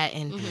placement of that,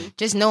 and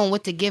just knowing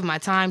what to give my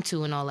time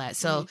to and all that.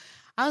 So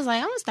I was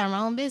like, I'm gonna start my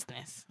own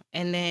business.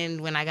 And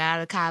then when I got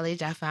out of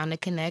college, I found a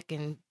connect,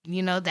 and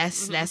you know,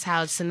 that's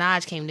how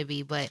Sanaj came to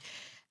be. But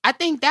I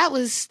think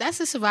that's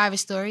a Survivor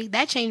story.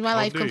 That changed my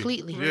life dude.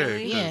 completely. Yeah,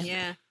 Really? Yeah.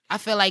 Yeah. I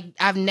feel like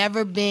I've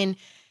never been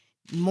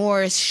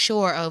more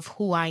sure of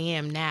who I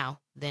am now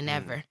than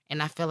ever.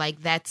 And I feel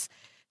like that's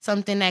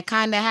something that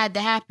kind of had to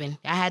happen.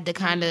 I had to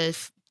kind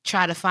of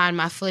try to find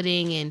my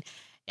footing. And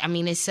I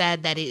mean, it's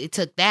sad that it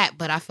took that,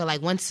 but I feel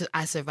like once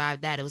I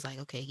survived that, it was like,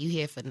 okay, you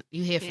here for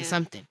Yeah.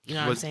 something. You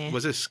know what I'm saying?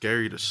 Was it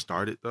scary to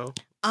start it though?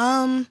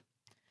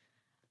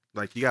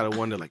 Like you gotta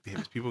wonder, like,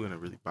 damn, is people gonna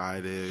really buy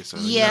this? Or,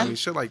 you know Yeah. what I mean,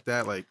 shit like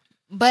that. Like,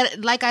 But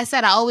like I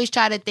said, I always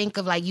try to think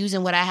of like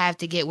using what I have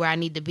to get where I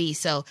need to be.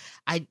 So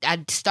I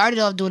started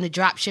off doing the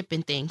drop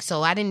shipping thing.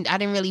 So I didn't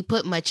really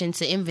put much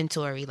into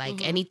inventory.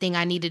 Like anything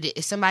I needed,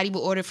 if somebody would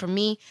order from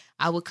me,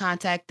 I would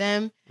contact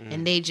them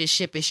and they just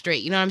ship it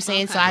straight. You know what I'm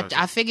saying? Okay. So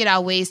I figured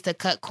out ways to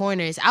cut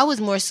corners. I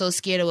was more so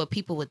scared of what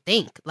people would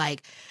think.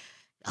 Like,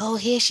 oh,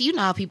 here she, you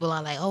know how people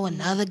are like, oh,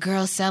 another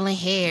girl selling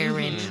hair,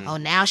 and oh,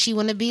 now she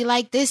want to be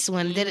like this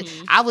one.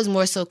 I was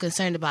more so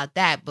concerned about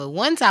that. But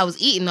once I was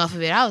eating off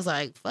of it, I was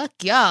like, fuck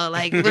y'all,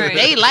 like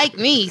they like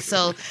me.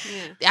 So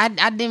I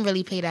didn't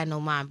really pay that no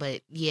mind.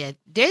 But yeah,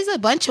 there's a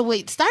bunch of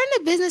ways. Starting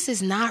a business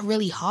is not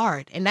really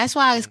hard, and that's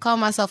why I call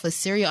myself a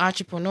serial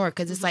entrepreneur,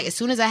 because it's like as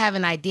soon as I have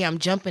an idea, I'm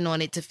jumping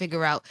on it to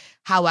figure out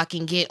how I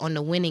can get on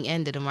the winning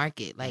end of the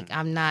market. Like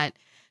I'm not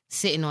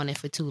sitting on it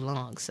for too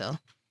long. So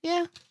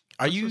yeah.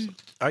 Are you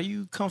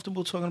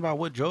comfortable talking about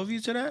what drove you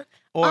to that?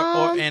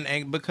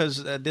 And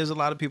because there's a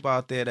lot of people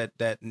out there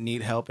that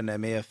need help and that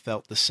may have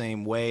felt the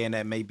same way and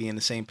that may be in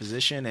the same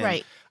position. And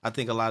Right. I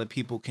think a lot of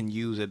people can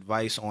use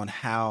advice on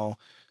how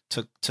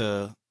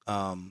to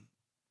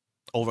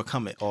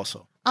overcome it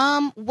also.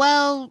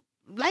 Well,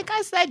 like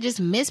I said, just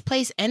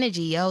misplaced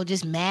energy, yo.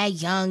 Just mad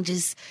young,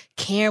 just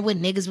caring what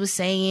niggas was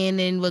saying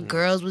and what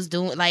girls was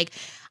doing. Like,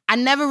 I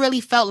never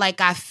really felt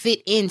like I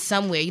fit in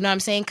somewhere. You know what I'm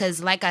saying?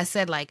 Because, like I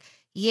said, like,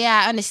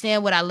 yeah, I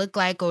understand what I look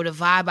like or the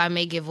vibe I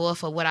may give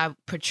off or what I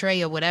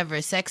portray or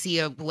whatever,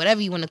 sexy or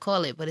whatever you want to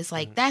call it. But it's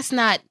like, I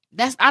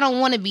don't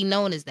want to be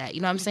known as that. You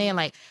know what I'm saying?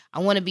 Like, I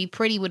want to be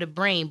pretty with a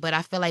brain. But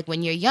I feel like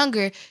when you're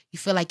younger, you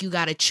feel like you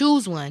got to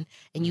choose one.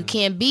 And you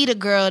can't be the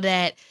girl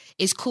that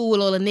is cool with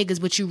all the niggas,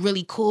 but you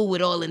really cool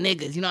with all the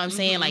niggas. You know what I'm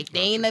saying? Like, they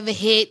ain't never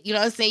hit. You know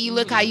what I'm saying? You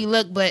look how you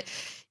look, but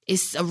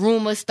it's a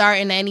rumor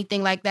starting or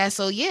anything like that.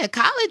 So, yeah,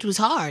 college was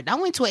hard. I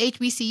went to a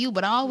HBCU,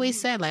 but I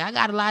always said, like, I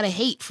got a lot of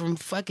hate from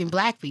fucking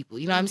black people.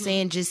 You know what I'm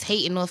saying? Just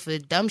hating off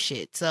of dumb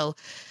shit. So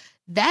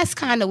that's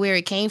kind of where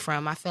it came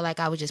from. I feel like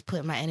I was just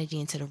putting my energy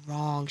into the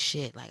wrong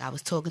shit. Like, I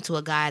was talking to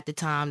a guy at the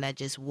time that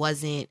just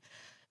wasn't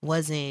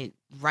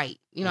right.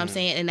 You know what I'm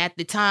saying? And at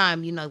the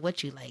time, you know,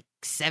 what you like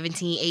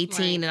 17, 18,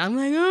 right. And I'm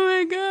like, oh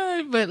my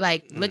God. But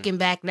like looking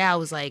back now, it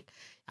was like,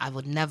 I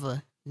would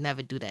never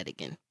do that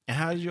again. And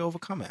how did you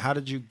overcome it? How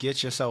did you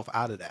get yourself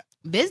out of that?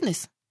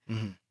 Business.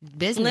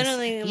 Business.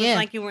 Literally, it was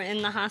like you were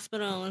in the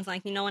hospital. It was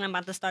like, you know what, I'm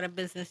about to start a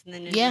business, and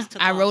then it just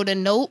took I off. wrote a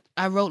note.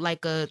 I wrote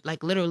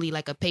literally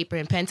like a paper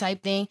and pen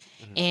type thing,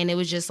 and it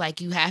was just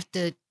like you have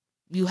to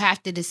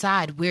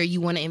decide where you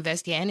want to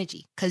invest your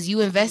energy because you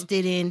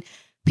invested in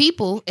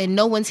people and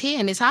no one's here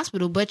in this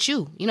hospital but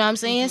you. You know what I'm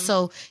saying?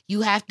 So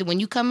you have to,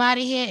 when you come out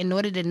of here, in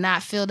order to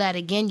not feel that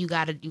again, you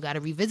gotta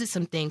revisit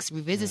some things,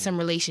 some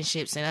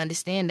relationships, and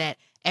understand that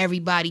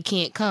everybody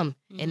can't come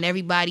and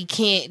everybody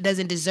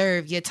doesn't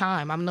deserve your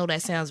time. I know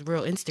that sounds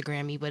real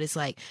Instagram-y, but it's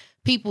like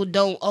people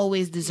don't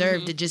always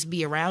deserve to just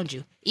be around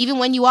you. Even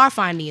when you are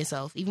finding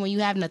yourself, even when you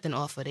have nothing to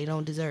offer, they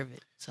don't deserve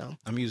it. So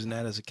I'm using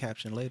that as a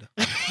caption later.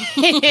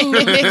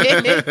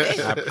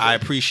 I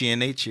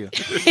appreciate you.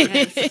 Tag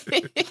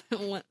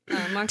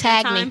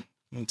me.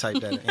 Let me type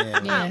that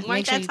in. Yeah,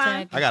 mark that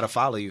time. I gotta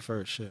follow you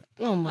first. Shit.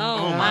 Oh my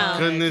God. Wow.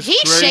 Goodness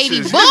He's gracious.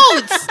 shady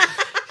boots.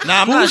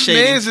 Nah, I'm not Whose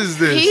shady. man's is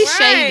this? He's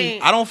shady.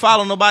 I don't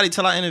follow nobody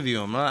till I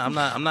interview him.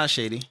 I'm not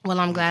shady. Well,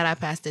 I'm glad I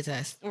passed the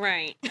test.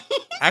 Right.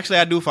 Actually,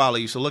 I do follow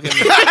you, so look at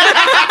me.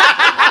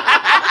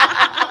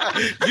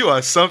 You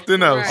are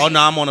something else. Oh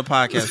no, I'm on the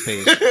podcast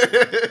page.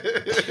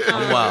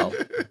 I'm wild.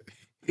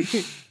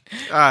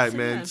 All right,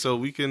 man. So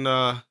we can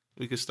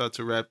start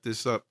to wrap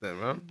this up then,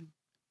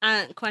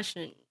 right?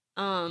 Question.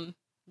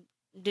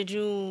 Did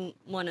you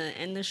want to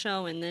end the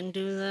show and then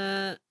do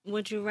the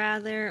Would You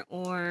Rather,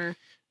 or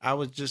I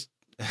was just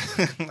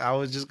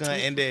gonna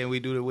end it and we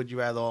do the Would You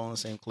Rather all on the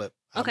same clip.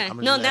 Okay.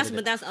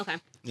 That's okay.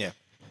 Yeah.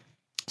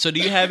 So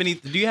do you have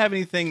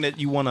anything that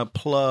you want to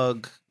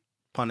plug,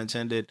 pun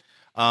intended,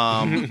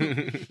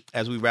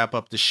 as we wrap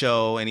up the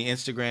show? Any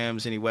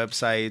Instagrams, any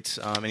websites,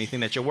 anything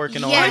that you're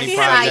working on, any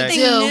projects? I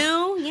do. New?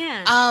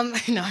 Yeah.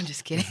 No, I'm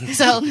just kidding.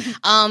 So,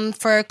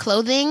 for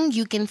clothing,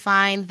 you can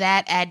find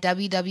that at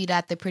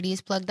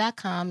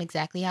www.theprettiestplug.com,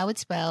 exactly how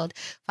it's spelled.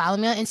 Follow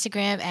me on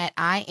Instagram at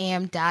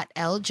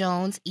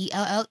iam.ellejones,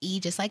 ELLE,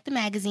 just like the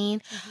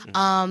magazine.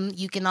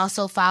 You can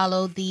also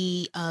follow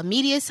the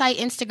media site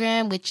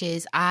Instagram, which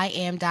is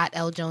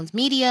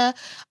iam.ellejonesmedia.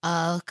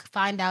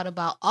 Find out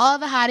about all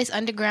the hottest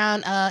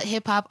underground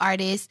hip-hop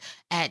artists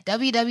at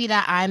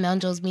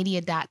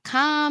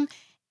www.iamjonesmedia.com.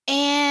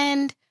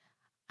 And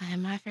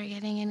am I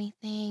forgetting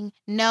anything?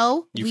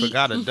 No. You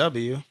forgot a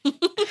W.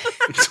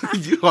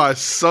 You are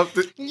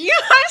something. You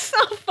are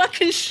so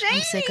fucking shady.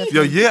 I'm sick of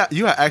Yo, yeah,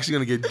 you are actually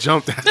gonna get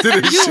jumped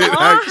after this You shit.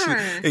 are. Actually,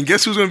 and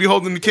guess who's gonna be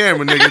holding the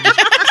camera, nigga?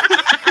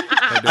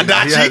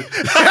 Adachi.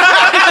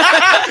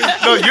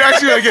 No, you're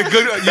actually gonna get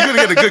good. You're gonna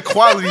get a good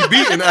quality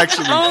beating.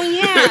 Actually. Oh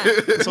yeah.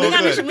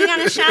 good. We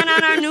gotta shout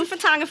out our new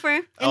photographer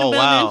in the building.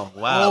 Wow.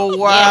 Oh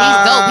wow. Yeah, he's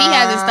dope. He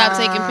hasn't stopped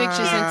taking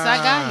pictures since I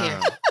got here.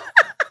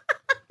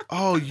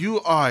 Oh, you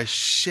are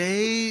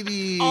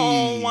shady.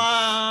 Oh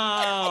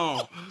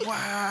wow.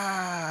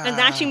 Wow.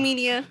 Adachi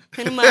Media,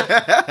 hit him up.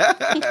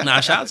 Nah,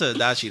 shout out to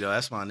Adachi though.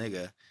 That's my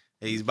nigga.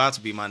 He's about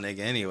to be my nigga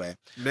anyway.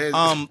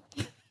 Man.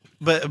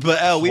 But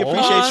Elle, we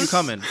appreciate you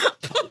coming.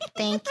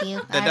 Thank you.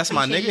 That's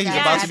my nigga. He's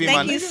Yes, about to be my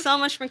thank you nigga. so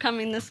much for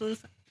coming. This was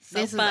so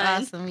This is fun.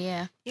 awesome.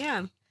 Yeah.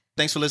 Yeah.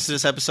 Thanks for listening to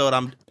this episode.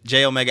 I'm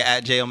J Omega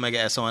at J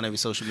Omega SO on every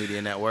social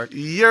media network.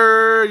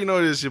 You know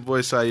it is your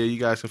boy Syer. You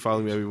guys can follow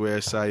me everywhere,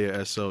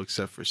 Syer SO,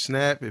 except for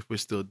Snap. If we're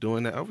still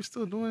doing that, are we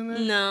still doing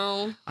that?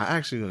 No. I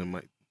actually gonna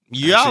might.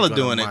 Y'all are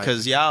doing it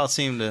because y'all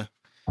seem to.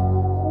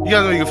 You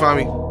guys know you can find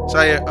me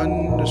Syer _SO.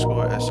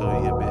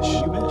 Yeah, bitch.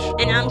 You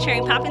bitch. And I'm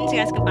Cherry Poppins. You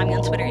guys can find me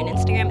on Twitter and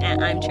Instagram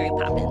at I'm Cherry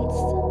Poppins.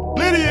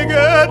 Lydia,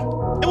 good.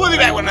 And we'll be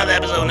back with another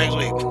episode next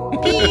week.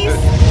 Peace.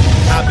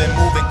 I've been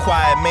moving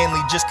quiet mainly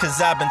just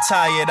cause I've been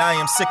tired. I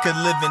am sick of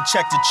living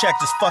check to check.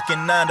 This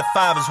fucking 9 to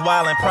 5 is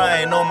wild and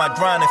prying on my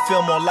grind. It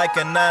feel more like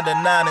a 9 to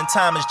 9 and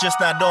time is just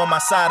not on my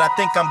side. I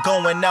think I'm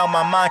going out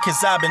my mind cause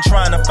I've been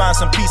trying to find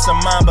some peace of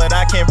mind, but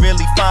I can't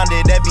really find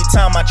it. Every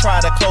time I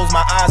try to close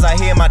my eyes, I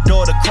hear my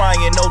daughter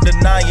crying. No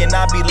denying,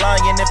 I'd be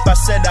lying if I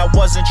said I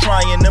wasn't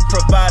trying to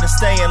provide and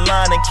stay in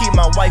line and keep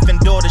my wife and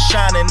daughter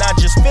shining. I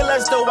just feel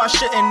as though I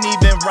shouldn't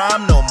even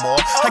rhyme no more.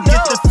 I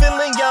get the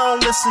feeling y'all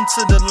don't listen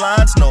to the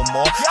lines no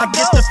more. I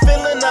get the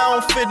feeling I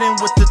don't fit in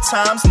with the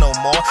times no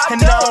more.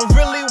 And I don't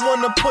really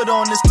wanna put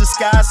on this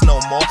disguise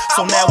no more.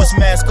 So now it's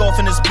mask off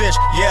in this bitch,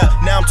 yeah.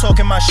 Now I'm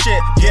talking my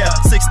shit, yeah.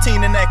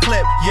 16 in that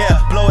clip,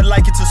 yeah. Blow it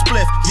like it's a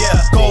spliff, yeah.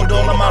 Gold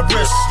all on my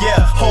wrist,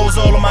 yeah. Holes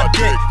all on my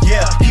dick,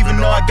 yeah. Even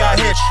though I got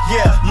hitch,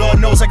 yeah. Lord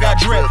knows I got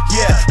drip,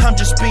 yeah. I'm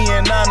just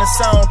being honest,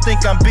 I don't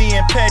think I'm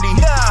being petty.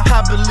 I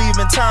believe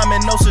in time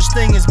and no such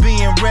thing as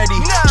being ready.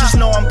 Just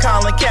know I'm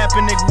Colin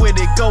Kaepernick with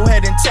it. Go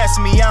ahead and test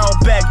me, I don't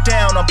back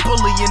down. I'm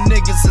bullying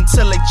niggas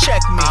until they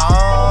check me.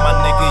 My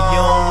nigga,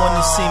 you don't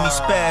wanna see me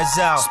spaz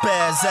out.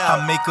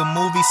 I make a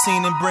movie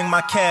scene and bring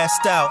my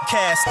cast out.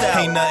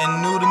 Ain't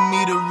nothing new to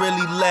me to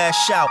really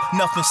lash out.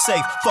 Nothing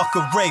safe, fuck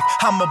a rape.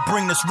 I'ma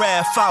bring this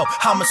wrath out.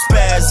 I'ma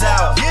spaz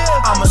out.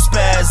 I'ma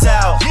spaz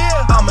out.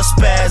 I'ma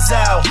spaz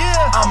out.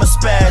 I'ma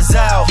spaz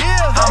out.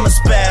 I'ma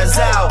spaz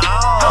out.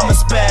 I'ma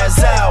spaz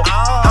out.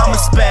 I'ma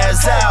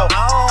spaz out.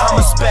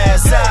 I'ma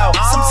spaz out.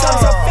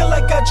 Sometimes I feel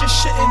like I just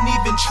shouldn't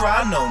even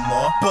try no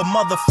more. But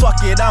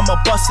motherfuck it, I'ma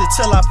bust it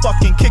till I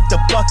fucking kick the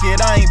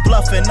bucket. I ain't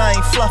bluffing, I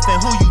ain't fluffing.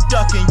 Who you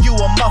ducking? You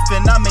a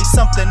muffin. I made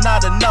something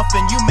out of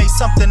nothing. You made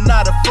something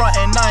out of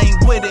frontin'. I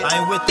ain't with it. I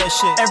ain't with that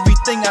shit.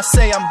 Everything I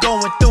say I'm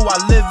going through, I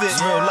live it.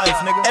 It's real life,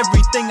 nigga.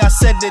 Everything I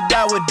said that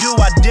I would do,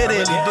 I did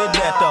it. Really did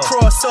that though.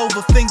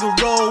 Crossover, finger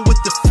roll with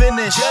the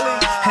finish.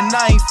 And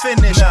I ain't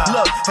finished.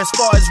 Look, as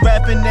far as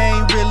rapping, there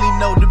ain't really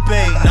no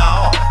debate.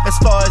 As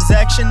far as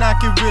action, I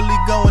can really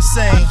go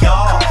insane.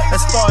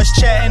 As far as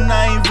chatting,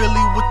 I ain't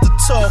really with the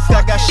talk.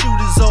 I got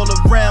shooters all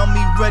around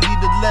me, ready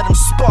to let them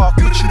spark.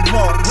 What you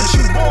want?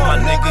 My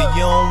nigga,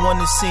 you don't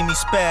wanna see me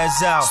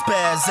spaz out.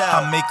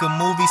 I make a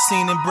movie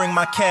scene and bring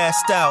my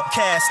cast out.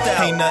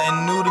 Ain't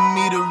nothing new to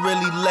me to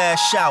really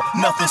lash out.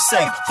 Nothing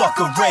safe, fuck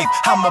a rape.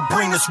 I'ma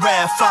bring this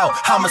wrath out.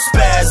 I'ma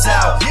spaz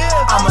out.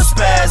 I'ma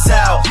spaz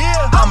out.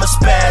 I'ma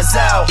spaz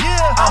out.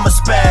 I'ma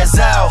spaz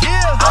out.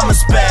 I'ma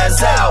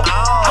spaz out.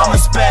 I'ma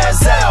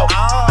spaz out.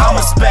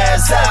 I'ma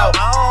spaz out.